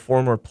people,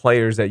 former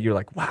players that you're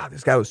like, wow,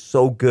 this guy was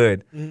so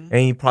good, and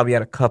he probably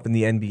had a cup in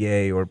the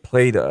NBA or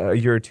played a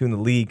year or two in the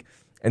league,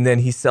 and then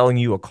he's selling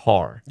you a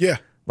car. Yeah.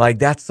 Like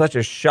that's such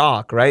a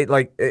shock, right?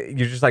 Like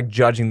you're just like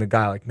judging the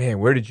guy, like, man,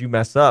 where did you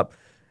mess up?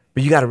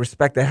 But you got to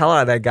respect the hell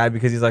out of that guy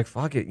because he's like,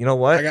 fuck it, you know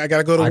what? I got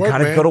to go to work, I got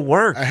to go to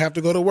work. I have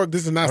to go to work.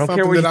 This is not something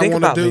that I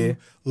want to do me.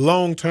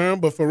 long term,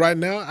 but for right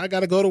now, I got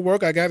to go to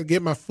work. I got to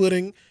get my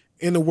footing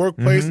in the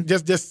workplace.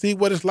 Just see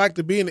what it's like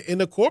to be in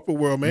the corporate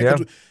world, man. Yeah.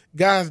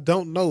 Guys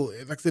don't know.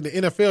 Like I said,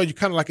 in the NFL, you're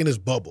kind of like in this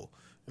bubble.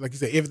 Like you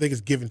said, everything is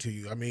given to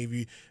you. I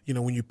mean, if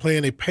when you're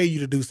playing, they pay you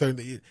to do certain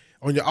things.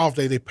 On your off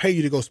day, they pay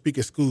you to go speak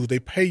at schools. They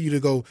pay you to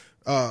go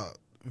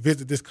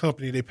visit this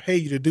company. They pay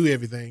you to do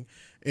everything.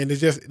 And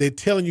they're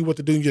telling you what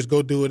to do, and you just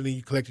go do it, and then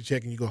you collect your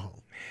check and you go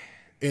home.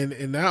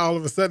 And now all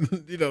of a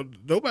sudden,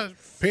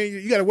 nobody's paying you.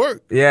 You got to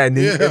work. Yeah. And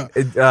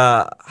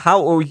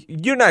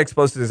you're not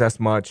exposed to this as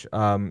much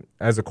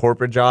as a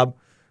corporate job,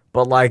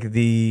 but like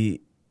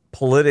the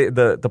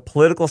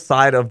political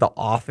side of the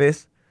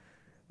office,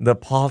 the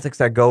politics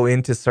that go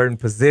into certain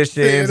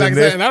positions,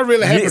 and I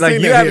really haven't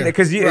seen that here.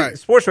 Because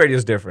sports radio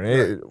is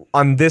different.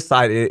 On this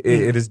side, it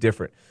is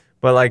different.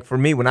 But like for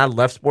me, when I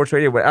left sports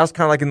radio, I was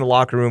kind of like in the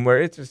locker room where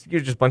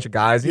you're just a bunch of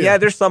guys. Yeah,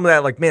 there's some of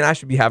that like, man, I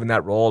should be having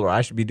that role or I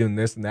should be doing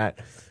this and that.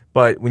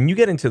 But when you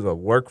get into the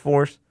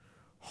workforce,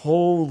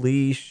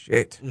 holy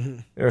shit,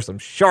 there are some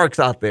sharks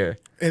out there.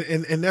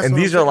 And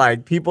these are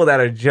like people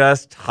that are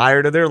just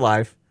tired of their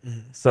life.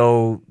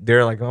 So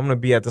they're like, I'm going to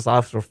be at this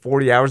office for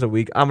 40 hours a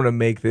week. I'm going to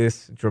make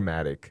this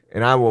dramatic.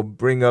 And I will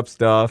bring up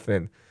stuff.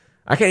 And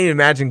I can't even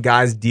imagine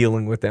guys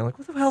dealing with that. Like,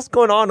 what the hell's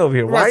going on over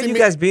here? Why are you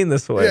guys being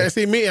this way? Yeah,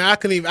 see, me, I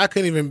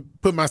couldn't even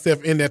put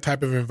myself in that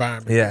type of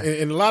environment. Yeah.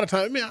 And a lot of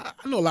times, I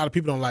know a lot of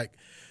people don't like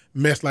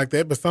mess like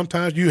that, but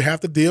sometimes you have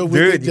to deal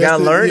with it. You got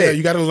to learn it.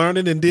 You got to learn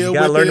it and deal with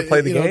it. You got to learn to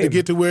play the game. To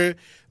get to where,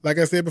 like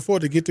I said before,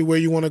 to get to where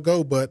you want to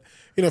go. But,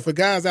 for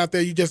guys out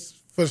there,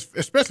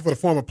 especially for the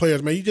former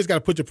players, man, you just got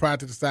to put your pride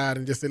to the side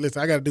and just say,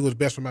 listen, I got to do what's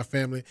best for my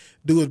family,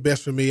 do what's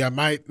best for me. I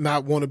might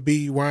not want to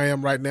be where I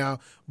am right now,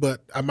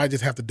 but I might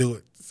just have to do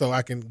it so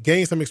I can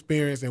gain some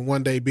experience and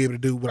one day be able to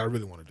do what I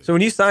really want to do. So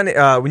when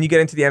you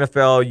get into the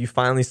NFL, you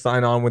finally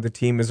sign on with the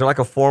team. Is there like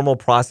a formal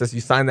process?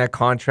 You sign that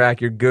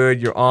contract, you're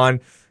good, you're on.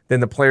 Then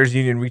the players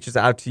union reaches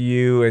out to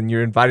you, and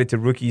you're invited to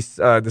rookies,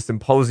 the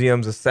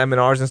symposiums, the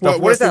seminars, and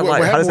stuff. What is that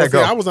like? How does that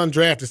go? I was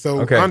undrafted,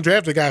 so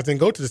undrafted guys didn't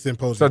go to the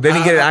symposium. So they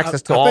didn't get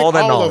access to all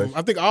that knowledge.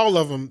 I think all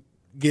of them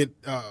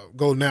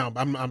go now.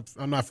 I'm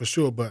not for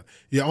sure, but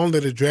only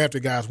the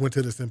drafted guys went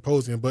to the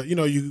symposium. But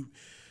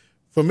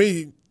for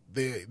me,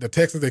 the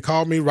Texans, they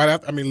called me right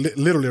after.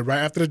 Literally right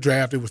after the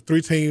draft. It was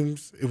 3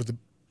 teams. It was the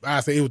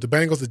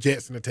Bengals, the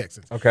Jets, and the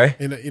Texans. Okay.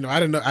 And I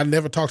didn't know. I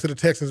never talked to the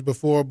Texans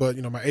before, but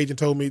my agent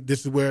told me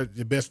this is where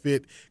your best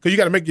fit, because you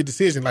got to make your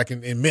decision like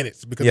in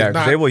minutes, because if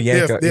not, they will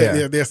yank up.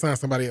 They'll sign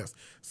somebody else.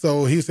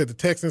 So he said the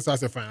Texans. So I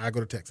said fine, I go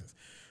to Texans.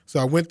 So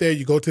I went there.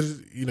 You go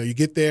to you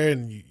get there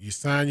and you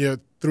sign your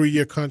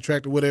 3-year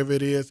contract or whatever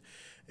it is,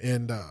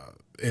 and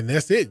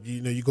that's it.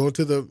 You go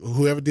to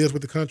whoever deals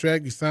with the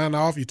contract. You sign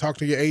off. You talk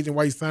to your agent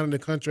while you're signing the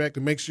contract to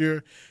make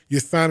sure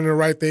you're signing the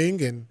right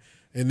thing,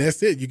 and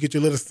that's it. You get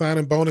your little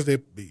signing bonus.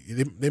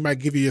 They might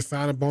give you your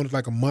signing bonus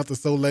like a month or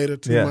so later,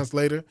 2 months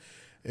later.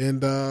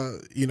 And,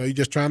 you're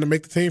just trying to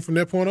make the team from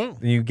that point on.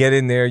 You get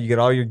in there, you get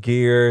all your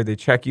gear, they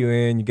check you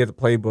in, you get the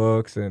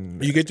playbooks.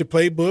 And you get your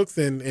playbooks,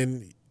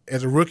 and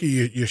as a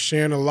rookie, you're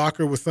sharing a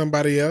locker with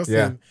somebody else,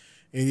 Yeah.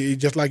 and you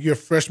just like you're a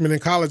freshman in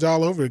college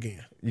all over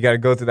again. You got to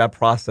go through that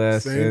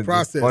process. Same and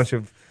process. A bunch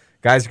of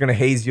guys are going to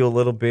haze you a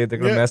little bit. They're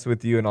going to mess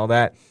with you and all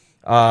that.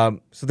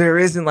 So there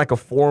isn't like a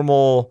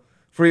formal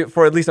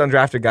for at least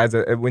undrafted guys.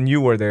 When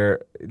you were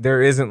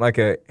there isn't like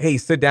a hey,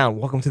 sit down,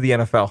 welcome to the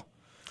NFL.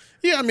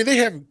 Yeah, I mean they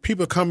have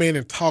people come in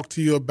and talk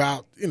to you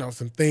about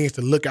some things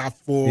to look out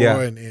for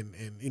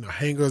and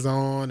hangers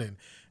on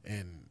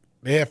and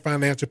they have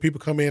financial people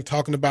come in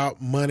talking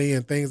about money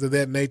and things of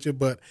that nature.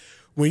 But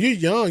when you're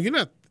young, you're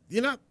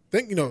not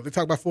thinking. They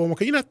talk about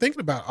 401k. You're not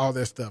thinking about all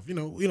that stuff.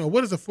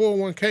 What is a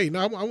 401k? No,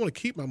 I want to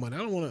keep my money. I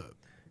don't want to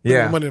put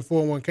my money in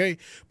 401k.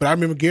 But I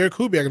remember Gary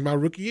Kubiak in my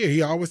rookie year.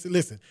 He always said,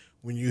 "Listen,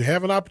 when you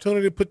have an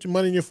opportunity to put your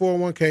money in your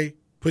 401k,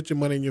 put your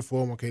money in your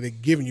 401k. They're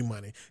giving you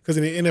money because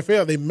in the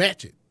NFL they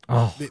match it.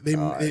 Oh, they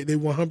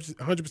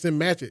 100%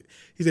 match it.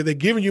 He said they're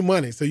giving you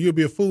money, so you'll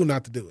be a fool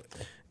not to do it.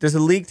 Does the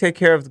league take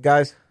care of the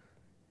guys?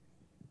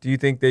 Do you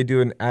think they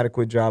do an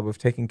adequate job of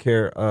taking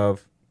care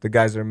of the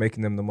guys that are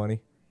making them the money?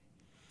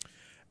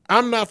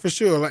 I'm not for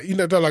sure. Like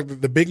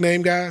the big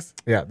name guys.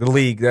 Yeah, the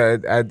league,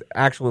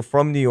 actually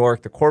from New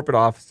York, the corporate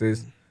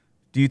offices.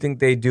 Do you think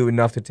they do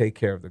enough to take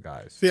care of the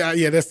guys?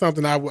 Yeah, that's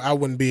something I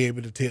wouldn't be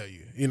able to tell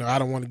you. I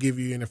don't want to give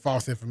you any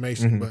false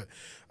information, but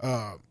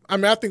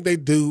I think they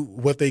do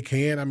what they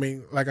can. I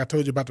mean, like I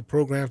told you about the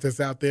programs that's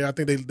out there. I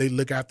think they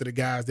look after the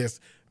guys that's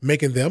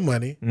making them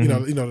money.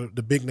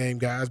 The big name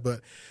guys,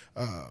 but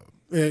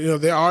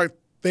there are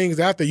things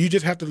out there. You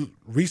just have to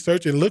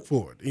research and look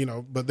for it.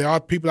 But there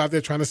are people out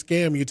there trying to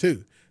scam you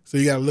too. So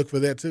you got to look for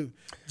that too.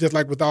 Just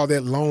like with all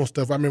that loan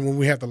stuff. I remember when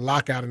we had the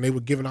lockout and they were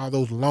giving all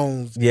those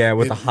loans. Yeah,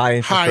 with the high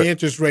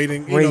interest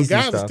rating.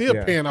 Guys are still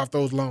paying off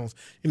those loans.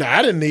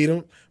 I didn't need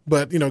them,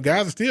 but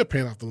guys are still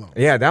paying off the loans.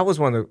 Yeah, that was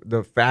one of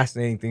the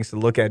fascinating things to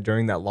look at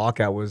during that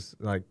lockout was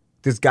like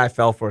this guy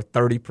fell for a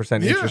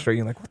 30% interest rate.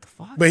 You're like, what the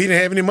fuck? But he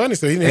didn't have any money,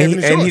 so he didn't have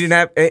any choice. And he didn't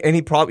have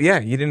any problem.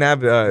 Yeah, he didn't have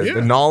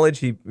the knowledge.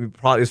 He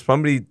probably was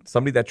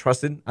somebody that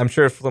trusted. I'm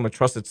sure from a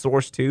trusted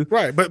source too.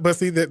 Right, but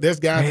see, there's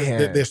guys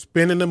that they're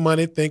spending the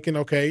money thinking,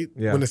 okay,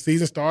 when the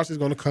season starts, it's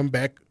going to come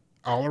back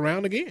all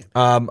around again.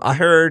 I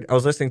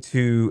was listening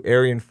to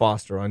Arian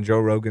Foster on Joe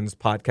Rogan's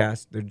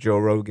podcast, the Joe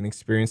Rogan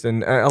Experience,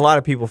 and a lot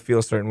of people feel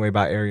a certain way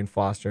about Arian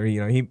Foster.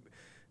 He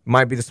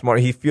might be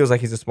he feels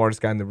like he's the smartest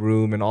guy in the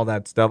room and all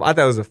that stuff. I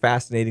thought it was a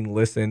fascinating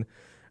listen.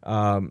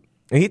 And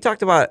he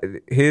talked about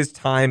his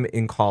time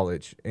in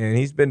college, and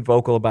he's been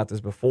vocal about this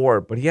before,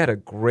 but he had a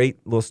great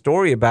little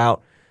story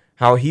about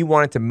how he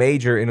wanted to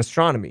major in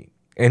astronomy.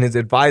 And his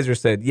advisor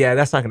said, yeah,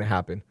 that's not going to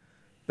happen.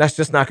 That's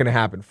just not going to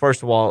happen.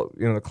 First of all,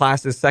 the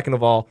classes. Second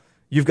of all,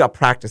 you've got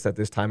practice at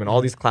this time, and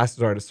all these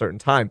classes are at a certain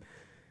time.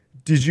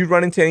 Did you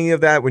run into any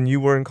of that when you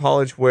were in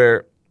college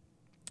where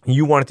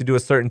you wanted to do a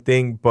certain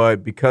thing,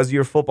 but because of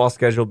your football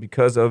schedule,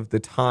 because of the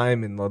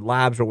time and the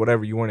labs or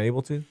whatever, you weren't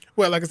able to?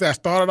 Well, like I said, I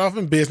started off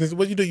in business.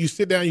 What you do, you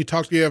sit down, you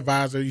talk to your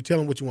advisor, you tell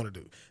them what you want to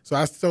do. So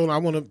I told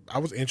him I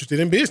was interested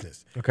in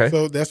business. Okay.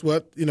 So that's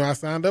what I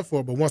signed up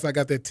for. But once I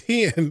got that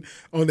 10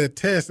 on that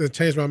test and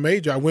changed my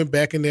major, I went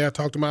back in there. I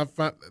talked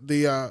to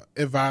the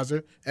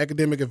advisor,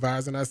 academic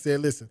advisor, and I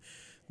said, listen,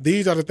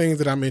 these are the things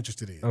that I'm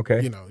interested in.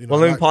 Okay. Well,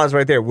 let me pause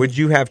right there. Would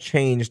you have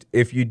changed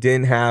if you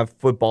didn't have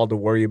football to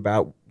worry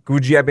about?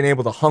 Would you have been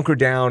able to hunker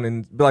down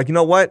and be like, you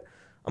know what?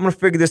 I'm going to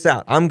figure this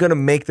out. I'm going to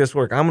make this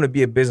work. I'm going to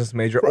be a business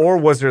major. Or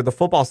was there the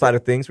football side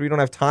of things where you don't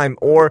have time,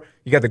 or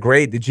you got the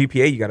grade, the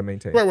GPA you got to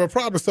maintain? Well,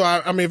 probably. So,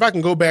 I mean, if I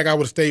can go back, I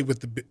would have stayed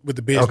with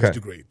the business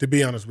degree, to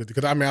be honest with you.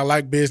 Because, I mean, I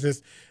like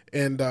business.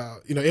 And,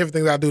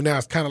 everything that I do now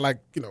is kind of like,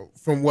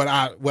 from what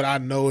I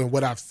know and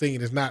what I've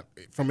seen. It's not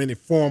from any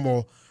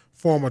formal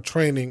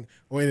training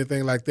or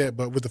anything like that.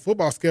 But with the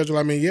football schedule,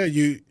 I mean, yeah,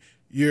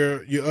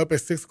 You're up at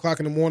 6 o'clock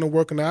in the morning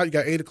working out. You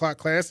got 8 o'clock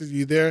classes.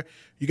 You there.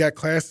 You got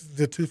classes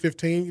at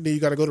 2:15. Then you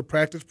got to go to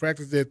practice.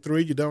 Practice at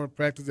 3. You're done with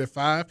practice at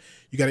 5.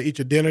 You got to eat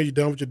your dinner. You're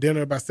done with your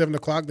dinner about 7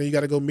 o'clock. Then you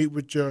got to go meet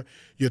with your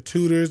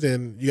tutors,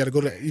 and you got to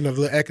go to the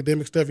little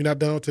academic stuff. You're not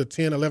done until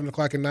 10, 11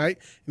 o'clock at night.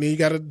 And then you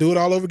got to do it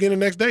all over again the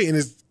next day. And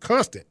it's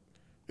constant.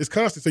 It's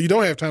constant. So you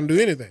don't have time to do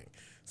anything.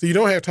 So you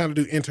don't have time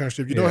to do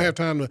internships. You don't have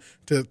time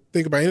to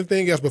think about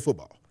anything else but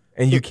football.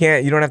 And you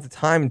don't have the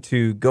time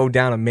to go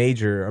down a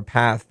major, a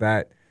path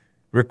that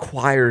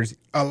requires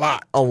a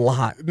lot.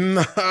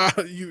 No,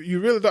 you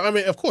really don't. I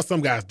mean, of course,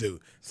 some guys do.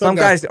 Some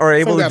guys are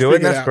able to do it,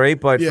 and that's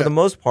great. But for the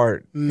most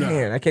part, no.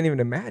 Man, I can't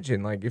even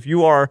imagine. Like if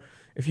you are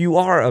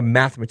a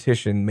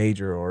mathematician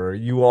major or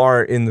you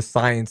are in the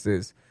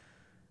sciences,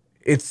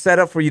 it's set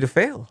up for you to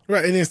fail.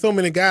 Right, and then so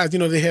many guys,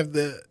 they have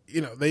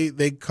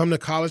they come to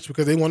college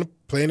because they want to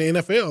play in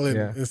the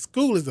NFL, and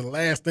school is the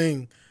last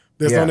thing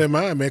that's on their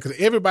mind, man, because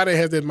everybody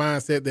has that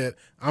mindset that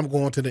I'm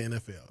going to the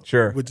NFL.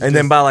 Sure. And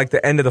then by like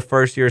the end of the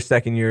first year,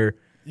 second year,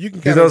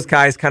 those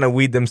guys kind of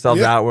weed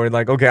themselves out where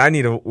like, okay, I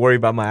need to worry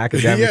about my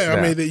academics. I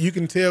mean, you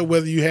can tell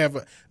whether you have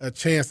a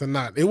chance or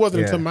not. It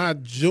wasn't until my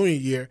junior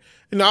year.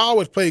 I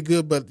always played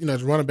good, but,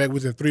 as running back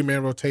was in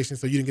 3-man rotation,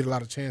 so you didn't get a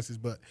lot of chances.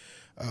 But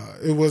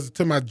it was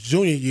to my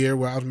junior year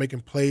where I was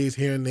making plays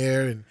here and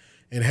there, and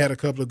and had a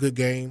couple of good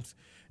games.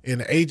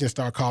 And the agent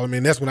started calling me,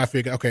 and that's when I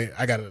figured, okay,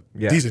 I got a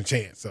decent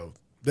chance. So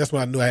that's when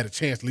I knew I had a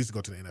chance at least to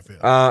go to the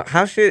NFL.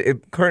 How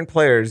should current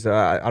players?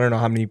 I don't know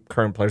how many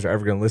current players are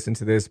ever going to listen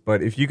to this,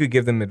 but if you could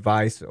give them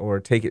advice or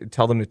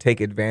tell them to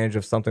take advantage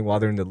of something while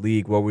they're in the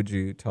league, what would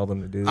you tell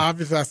them to do?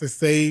 Obviously, I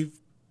say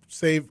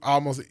save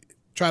almost.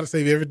 Try to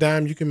save every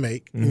dime you can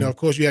make. You know, of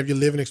course, you have your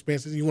living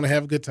expenses. You want to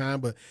have a good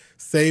time, but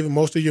save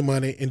most of your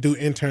money and do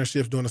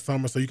internships during the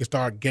summer so you can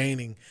start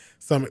gaining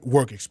some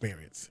work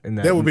experience. And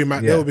that would be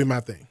my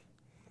thing.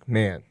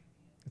 Man,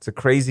 it's a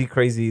crazy,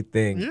 crazy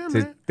thing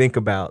to think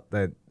about.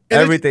 That and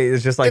everything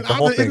is just like the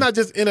whole thing. It's not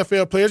just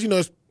NFL players. You know,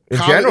 it's in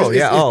general,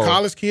 it's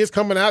college kids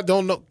coming out,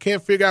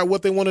 can't figure out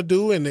what they want to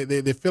do, and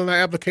they're filling out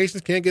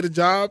applications, can't get a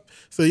job.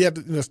 So you have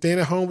to staying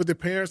at home with their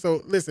parents.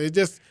 So listen,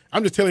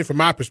 I'm just telling you from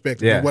my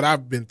perspective and what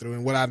I've been through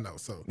and what I know.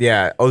 So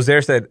yeah,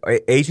 Ozair said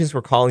agents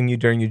were calling you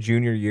during your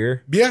junior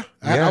year. Yeah,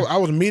 I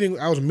was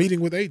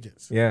meeting with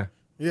agents. Yeah,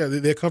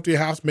 they come to your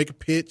house, make a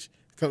pitch.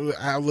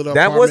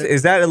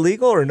 Is that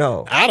illegal or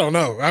no? I don't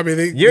know. I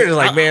mean, you're just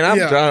like, man, I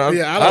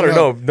don't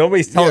know.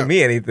 Nobody's telling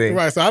me anything.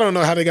 Right. So I don't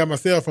know how they got my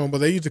cell phone, but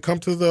they used to come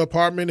to the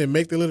apartment and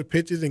make their little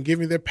pitches and give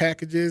me their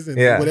packages and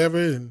whatever.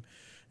 And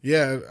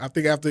I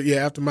think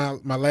after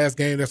my last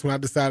game, that's when I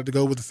decided to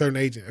go with a certain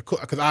agent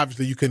because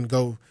obviously you couldn't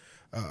go.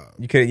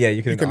 You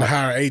couldn't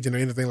hire an agent or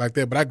anything like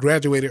that. But I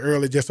graduated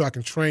early just so I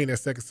can train that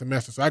second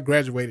semester. So I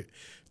graduated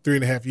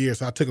 3.5 years.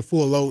 So I took a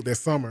full load that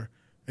summer.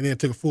 And then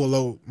took a full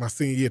load my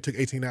senior year, took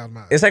 18 hours.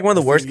 It's like one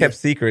of the worst kept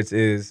secrets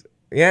is,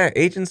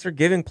 agents are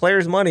giving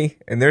players money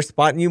and they're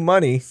spotting you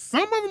money.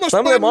 Some of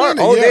them are.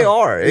 Oh, they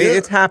are. Yeah.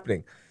 It's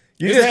happening.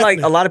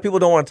 Like a lot of people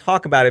don't want to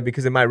talk about it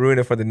because it might ruin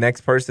it for the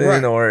next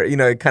person or,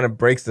 it kind of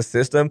breaks the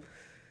system.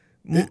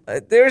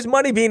 There's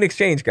money being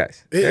exchanged,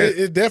 guys.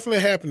 It's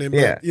definitely happening.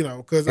 But,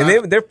 because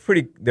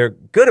they're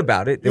good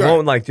about it. They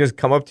won't just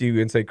come up to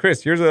you and say,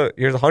 "Chris, here's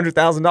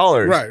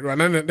 $100,000." Right. They're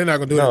not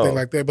going to do anything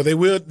like that. But they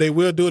will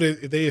do it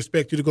if they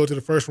expect you to go to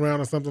the first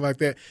round or something like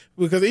that.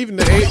 Because even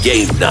the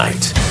Game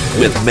Night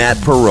with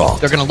Matt Perrault.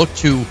 They're going to look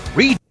to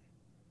read.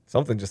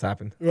 Something just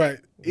happened. Right.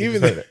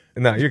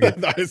 No, you're good.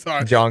 No,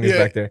 sorry. Jong is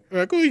back there.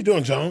 Right, cool, you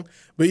doing, Jong?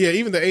 But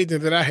even the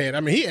agent that I had,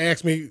 he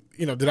asked me,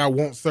 did I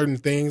want certain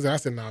things? And I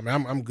said, no,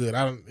 man, I'm good.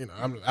 I don't need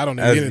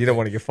anything. You don't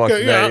want to get fucked.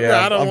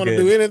 I don't want to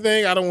do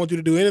anything. I don't want you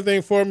to do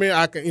anything for me.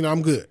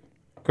 I'm good.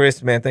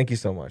 Chris, man, thank you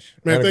so much.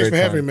 Man, thanks for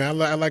having me, man.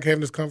 I like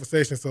having this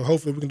conversation. So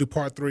hopefully we can do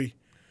part 3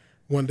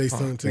 one day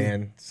soon too.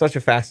 Man, such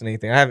a fascinating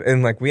thing.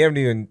 We haven't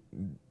even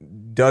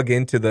dug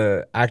into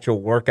the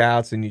actual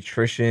workouts and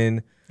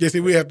nutrition. Yeah, see,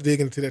 we have to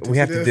dig into that too. We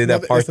have to do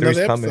that. Part 3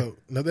 is coming.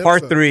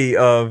 Part 3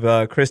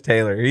 of Chris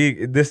Taylor.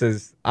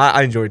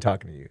 I enjoyed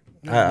talking to you.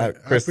 Chris, I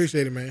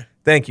appreciate it, man.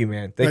 Thank you,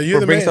 man. Thank you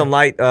for bringing some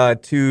light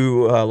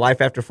to life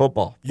after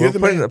football. We're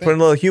putting a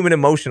little human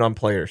emotion on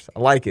players.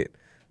 I like it.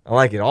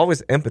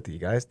 Always empathy,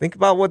 guys. Think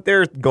about what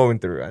they're going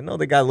through. I know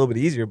they got a little bit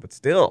easier, but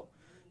still,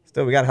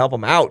 we got to help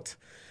them out.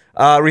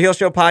 Real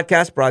Show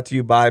Podcast brought to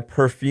you by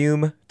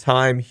Perfume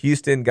Time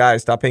Houston.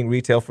 Guys, stop paying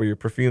retail for your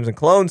perfumes and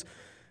colognes.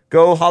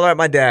 Go holler at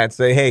my dad.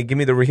 Say, hey, give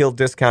me the Real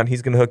discount.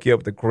 He's going to hook you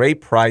up with a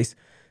great price.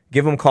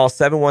 Give him a call,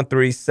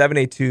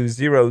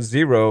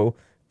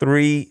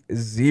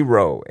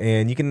 713-782-0030.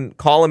 And you can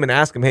call him and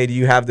ask him, hey, do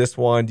you have this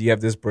one? Do you have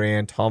this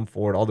brand? Tom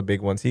Ford, all the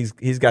big ones. He's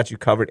got you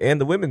covered.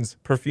 And the women's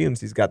perfumes,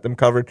 he's got them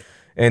covered.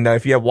 And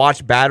if you have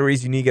watch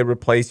batteries you need to get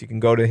replaced, you can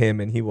go to him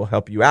and he will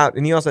help you out.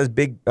 And he also has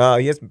he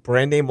has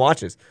brand name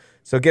watches.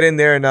 So get in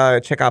there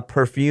and check out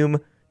Perfume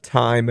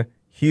Time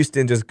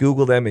Houston. Just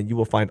Google them and you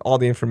will find all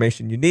the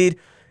information you need.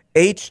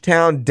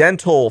 H-Town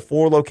Dental,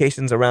 4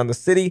 locations around the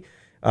city.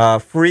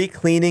 Free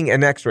cleaning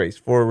and x-rays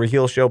for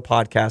Real Show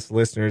podcast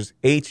listeners.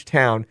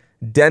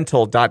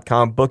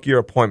 HTownDental.com. Book your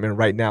appointment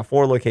right now.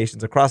 4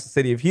 locations across the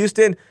city of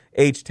Houston.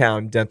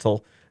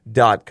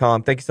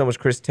 HTownDental.com. Thank you so much,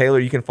 Chris Taylor.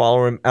 You can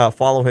follow him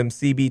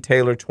CB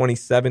Taylor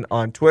 27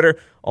 on Twitter.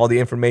 All the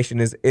information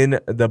is in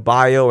the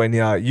bio, and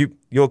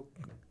you'll.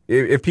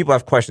 If people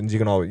have questions, you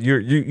can always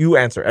you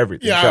answer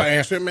everything. Yeah, I'll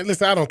answer it, man.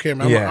 Listen, I don't care,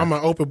 man. I'm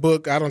an open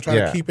book. I don't try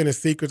to keep any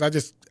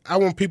secrets. I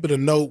want people to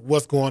know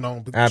what's going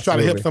on, but try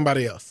to help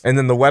somebody else. And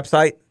then the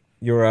website,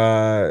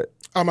 your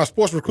my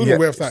sports recruiting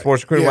website.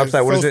 Sports recruiting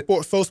website. What is it?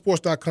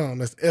 SoSports.com.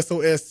 That's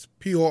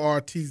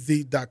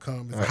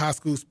SOSPORTZ.com. It's a high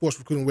school sports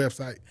recruiting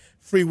website.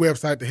 Free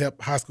website to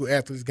help high school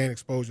athletes gain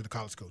exposure to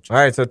college coaching.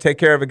 All right, so take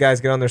care of it, guys.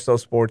 Get on there,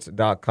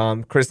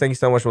 SoSports.com. Chris, thank you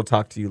so much. We'll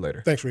talk to you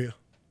later. Thanks, Rhea.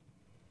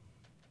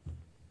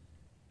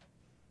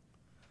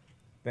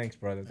 Thanks,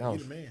 brother. That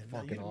was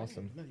fucking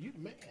awesome. No, you the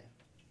man.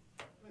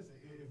 Listen,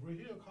 if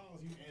Raheel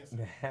calls, you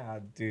answer. Yeah,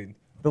 dude.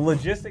 The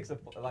logistics of,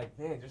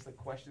 just the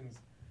questions,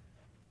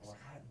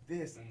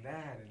 this and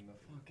that, and the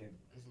fucking...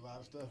 There's a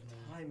lot of stuff, man.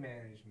 Time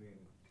management.